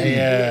everything. And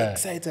really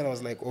excited. I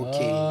was like,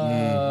 okay,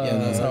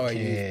 that's how I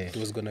knew it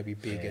was gonna be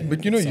big.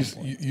 But you know,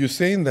 you're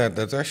saying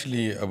that's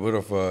actually a bit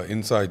of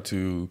insight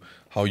to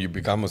how you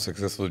become a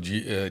successful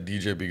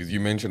DJ, because you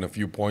mentioned a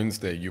few points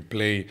there. You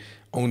play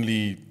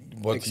only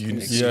what's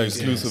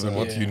exclusive and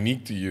what's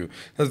unique to you.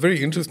 That's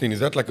very interesting. Is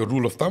that like a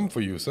rule of thumb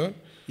for you, sir?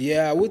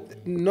 Yeah,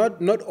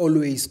 not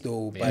always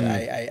though, but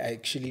I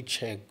actually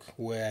check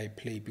where I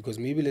play, because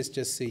maybe let's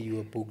just say you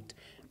were booked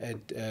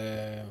at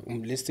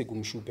let's take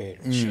Umshupelo.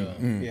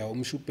 Yeah,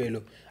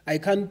 Umshupelo. I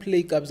can't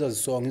play Kabza's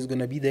song, he's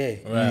gonna be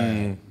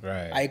there.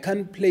 Right. I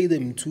can't play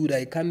them too,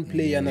 I can't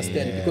play,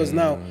 understand? Because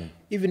now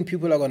even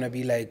people are gonna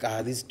be like,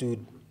 this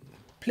dude,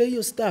 play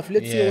your stuff,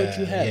 let's see what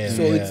you have.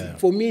 So it's,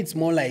 for me, it's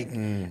more like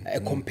a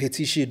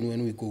competition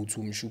when we go to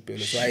Mshupelo.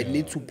 So I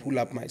need to pull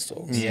up my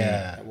songs.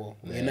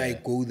 When I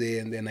go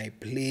there and then I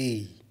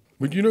play.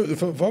 But you know,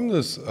 from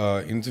this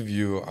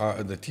interview,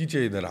 the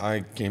TJ that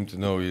I came to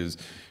know is,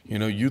 you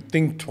know, you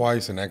think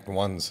twice and act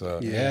once.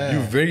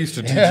 You're very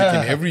strategic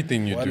in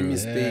everything you do. One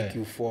mistake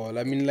you fall.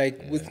 I mean,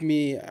 like with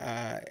me,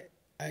 I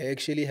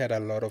actually had a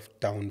lot of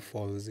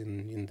downfalls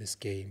in this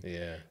game.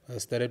 I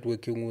started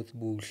working with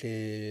Buhle.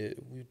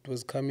 It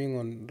was coming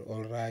on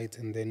all right,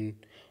 and then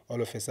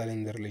all of a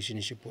sudden the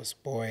relationship was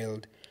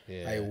spoiled.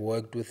 I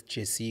worked with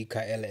Jessica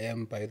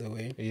LM, by the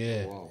way.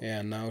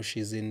 Yeah, now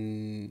she's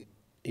in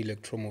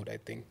Electro Mode, I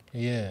think.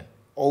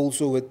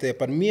 Also with the,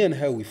 but me and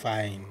her, we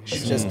fine.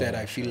 It's just that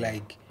I feel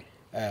like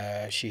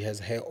she has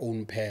her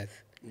own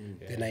path.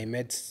 Then I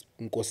met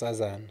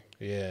Nkosazana.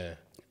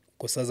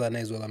 Nkosazana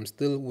as well. I'm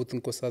still with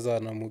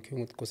Nkosazana. I'm working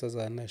with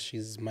Nkosazana.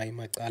 She's my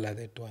Makala,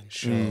 that one.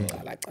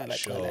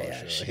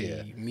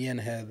 Me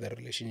and her, the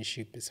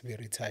relationship is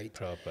very tight.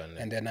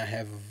 And then I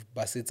have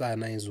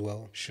Basitsana as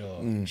well.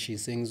 She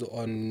sings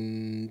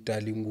on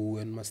Dalingu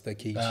and Master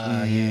KG.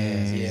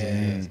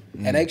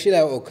 And actually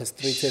I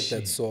orchestrated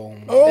that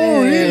song.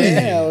 Oh, really?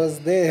 Yeah, I was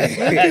there.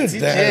 I'm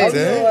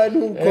the one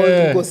who called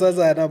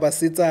Nkosazana,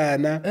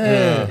 Basitsana,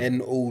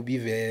 and Obi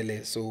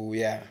Vele. So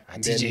yeah.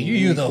 And TJ,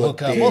 you the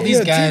hookup. All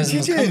these guys.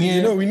 TJ,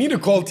 you know, we need to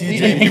call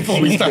TJ before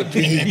we start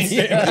playing.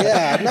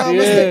 Now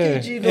Master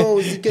KG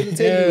knows, he can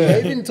tell you. I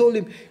even told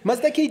him,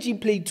 Master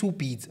KG played 2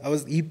 beats.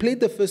 He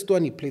played the first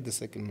one, he played the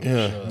second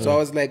one. So I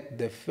was like,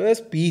 the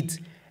first beat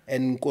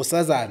and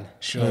Nkosazana,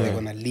 they're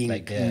gonna link.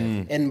 Like,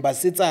 and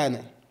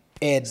Basitsana,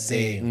 add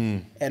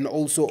there. And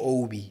also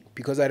Obi.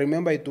 Because I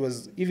remember it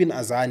was even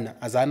Azana.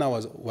 Azana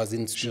was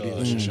in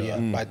studio.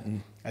 But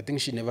I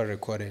think she never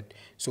recorded.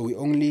 So we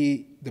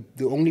only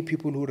the only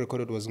people who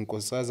recorded was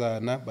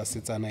Nkosazana,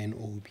 Basitsana, and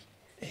Obi.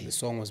 The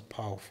song was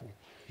powerful.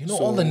 You know,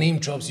 all the name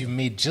drops you've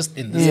made just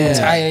in this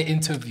entire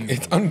interview.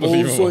 It's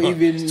unbelievable. Also,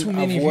 even too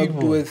many I've worked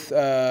people. with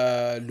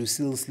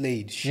Lucille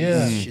Slade.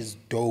 She's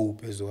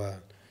dope as well.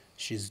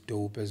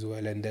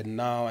 And then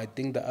now I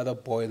think the other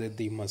boy that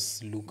they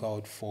must look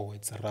out for,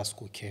 it's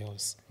Rascoe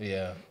Kaos.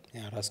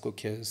 Rascoe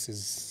Kaos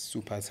is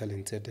super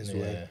talented as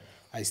well.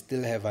 I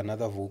still have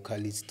another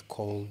vocalist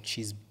called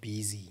She's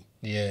Busy.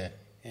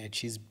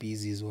 She's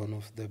Busy is one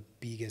of the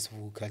biggest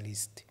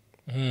vocalists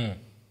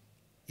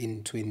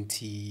in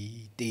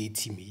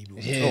 2030 maybe.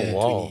 Oh,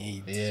 wow.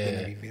 28. It's going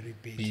to be very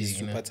big. He's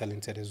super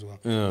talented as well,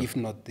 if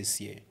not this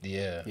year.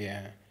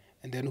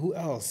 And then who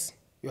else?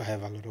 You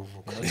have a lot of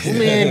vocals.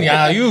 Man,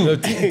 your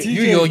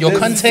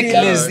contact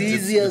list.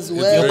 Easy as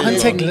well. Your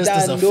contact list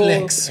is a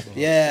flex.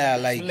 Yeah,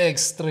 like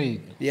flex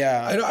straight.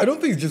 Yeah. I don't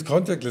think it's just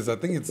contact list. I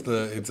think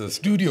it's a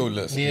studio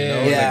list. You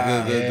know,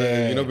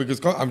 you know, because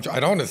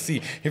I don't want to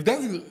see if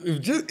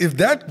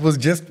that was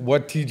just who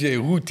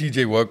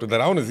TJ worked with.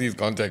 That I want to see his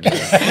contact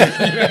list. Bro.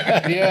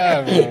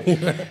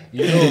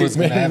 You know, it's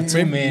gonna have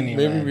too many.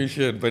 Maybe we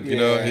should, but you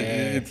know,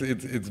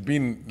 it's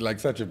been like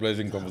such a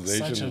pleasant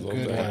conversation. Such a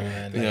good one,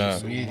 man. Yeah,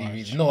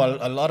 really. No,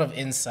 a lot of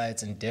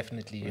insights and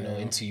definitely, you know,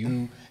 into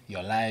you,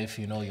 your life,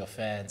 you know, your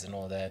fans and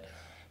all that.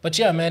 But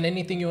yeah, man,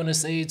 anything you want to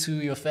say to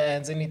your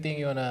fans? Anything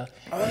you want to...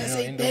 I want to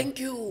say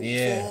thank you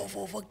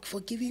for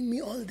giving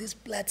me all this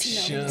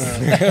platinum.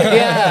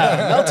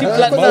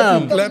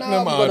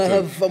 Multi-platinum.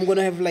 I'm going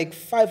to have like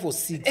 5 or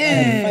 6 or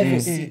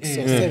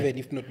 7,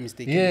 if not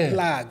mistaken,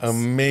 plugs.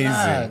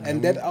 Amazing.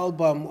 And that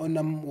album,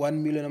 on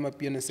 1 million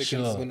Amapiano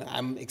seconds,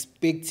 I'm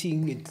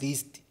expecting at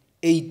least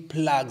 8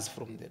 plugs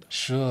from that.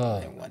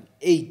 I want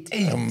 8.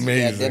 Amazing.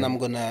 Yeah, then I'm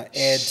gonna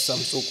add some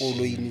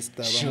Sokolo Yini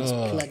stuff. I must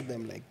plug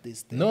them like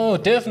this. No,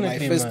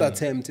 definitely. My first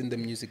attempt in the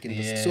music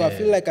industry. So I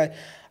feel like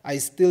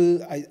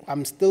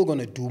I'm still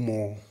gonna do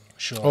more.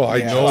 Sure. Oh, I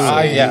know.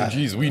 yeah.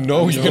 Jeez, we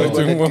know you're We're going to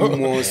gonna do do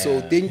more. more.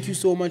 So thank you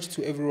so much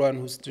to everyone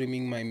who's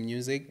streaming my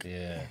music.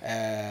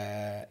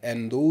 Yeah.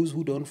 And those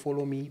who don't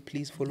follow me,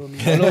 please follow me.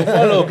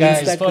 Follow,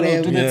 guys. Follow,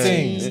 Instagram, do the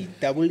thing.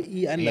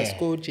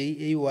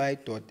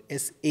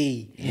 TEE_JAY.SA.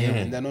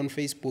 And then on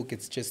Facebook,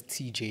 it's just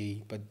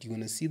TJ. But you're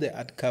going to see the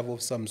ad cover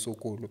of some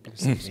Sokolo.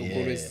 Some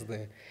Sokolo is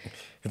there.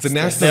 It's a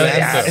national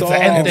anthem. It's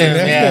an anthem.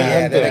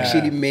 Yeah, that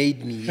actually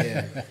made me.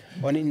 Yeah.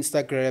 On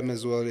Instagram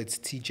as well, it's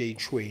TJ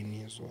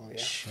Chweni as well. Yeah.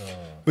 Sure.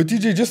 But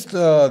TJ, just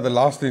the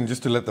last thing,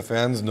 just to let the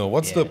fans know,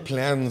 what's the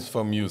plans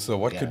from you? So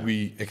what could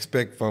we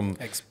expect from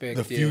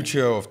the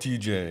future of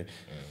TJ?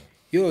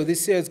 Yo,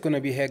 this year it's going to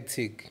be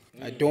hectic.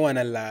 I don't want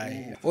to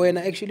lie. Oh, and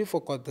I actually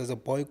forgot there's a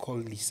boy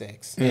called Lee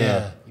Sex.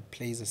 Yeah. He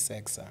plays a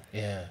sexer.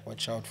 Yeah.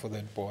 Watch out for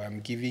that boy.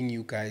 I'm giving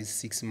you guys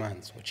 6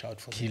 months. Watch out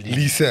for that.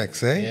 Lee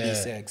Sex, eh? Lee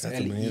Sex.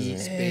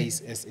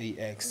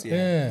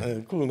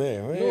 LE_SAX. Cool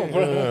name.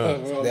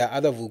 There are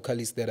other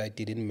vocalists that I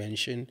didn't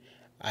mention.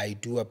 I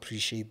do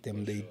appreciate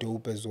them. They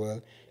dope as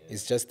well.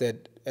 It's just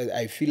that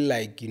I feel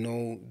like, you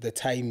know, the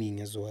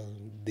timing as well.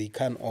 They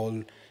can't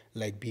all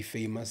like be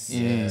famous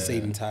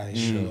same time.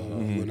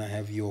 You're gonna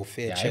have your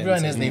fair chance.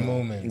 Everyone has their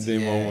moments.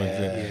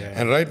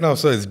 And right now,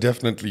 sir, it's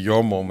definitely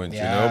your moment, you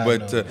know.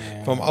 But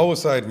from our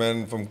side,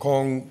 man, from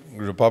Kong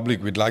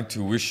Republic, we'd like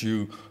to wish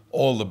you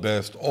all the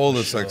best, all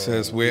the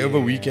success. Wherever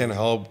we can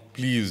help,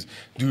 please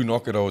do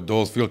knock at our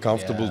doors. Feel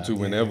comfortable to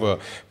whenever.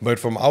 But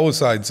from our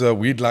side, sir,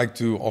 we'd like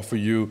to offer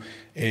you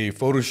a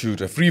photo shoot,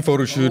 a free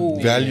photo shoot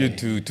valued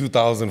to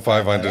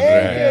 2,500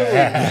 rand.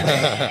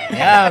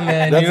 Yeah,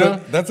 man.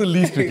 That's the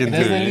least we can do.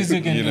 That's the least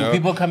we can do. Know?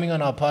 People coming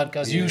on our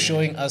podcast, you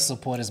showing us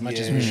support as much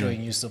as we're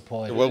showing you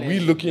support. Well,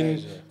 we're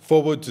looking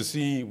forward to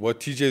see what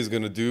TJ is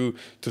going to do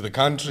to the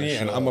country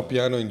and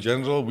Amapiano in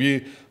general.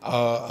 We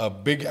are a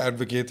big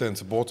advocate and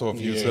supporter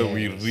of you, sir.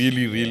 We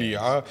really, really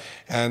are.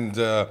 And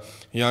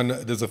Jan,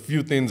 there's a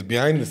few things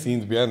behind the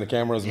scenes, behind the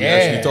cameras we're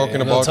actually talking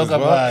about as well.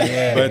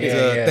 But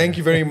thank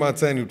you very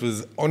much, and it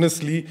was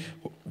honestly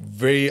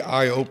very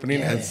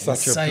eye-opening and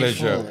such a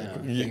pleasure.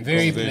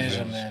 Very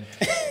pleasure, man.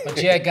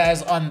 But yeah,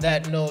 guys, on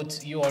that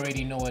note, you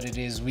already know what it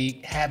is.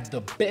 We have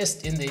the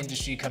best in the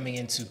industry coming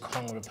into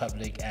Kong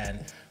Republic,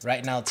 and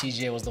right now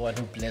TJ was the one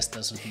who blessed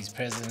us with his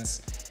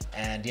presence.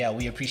 And yeah,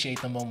 we appreciate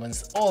the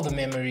moments, all the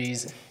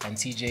memories, and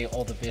TJ,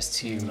 all the best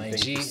to you, my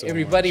G. So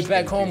everybody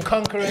back home,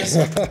 conquerors,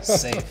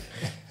 safe.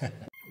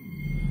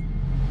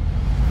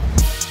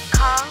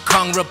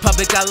 Kong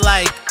Republic, I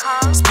like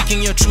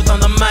speaking your truth on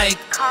the mic.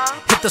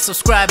 Hit the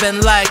subscribe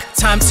and like.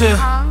 Time to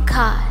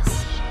Kongcast.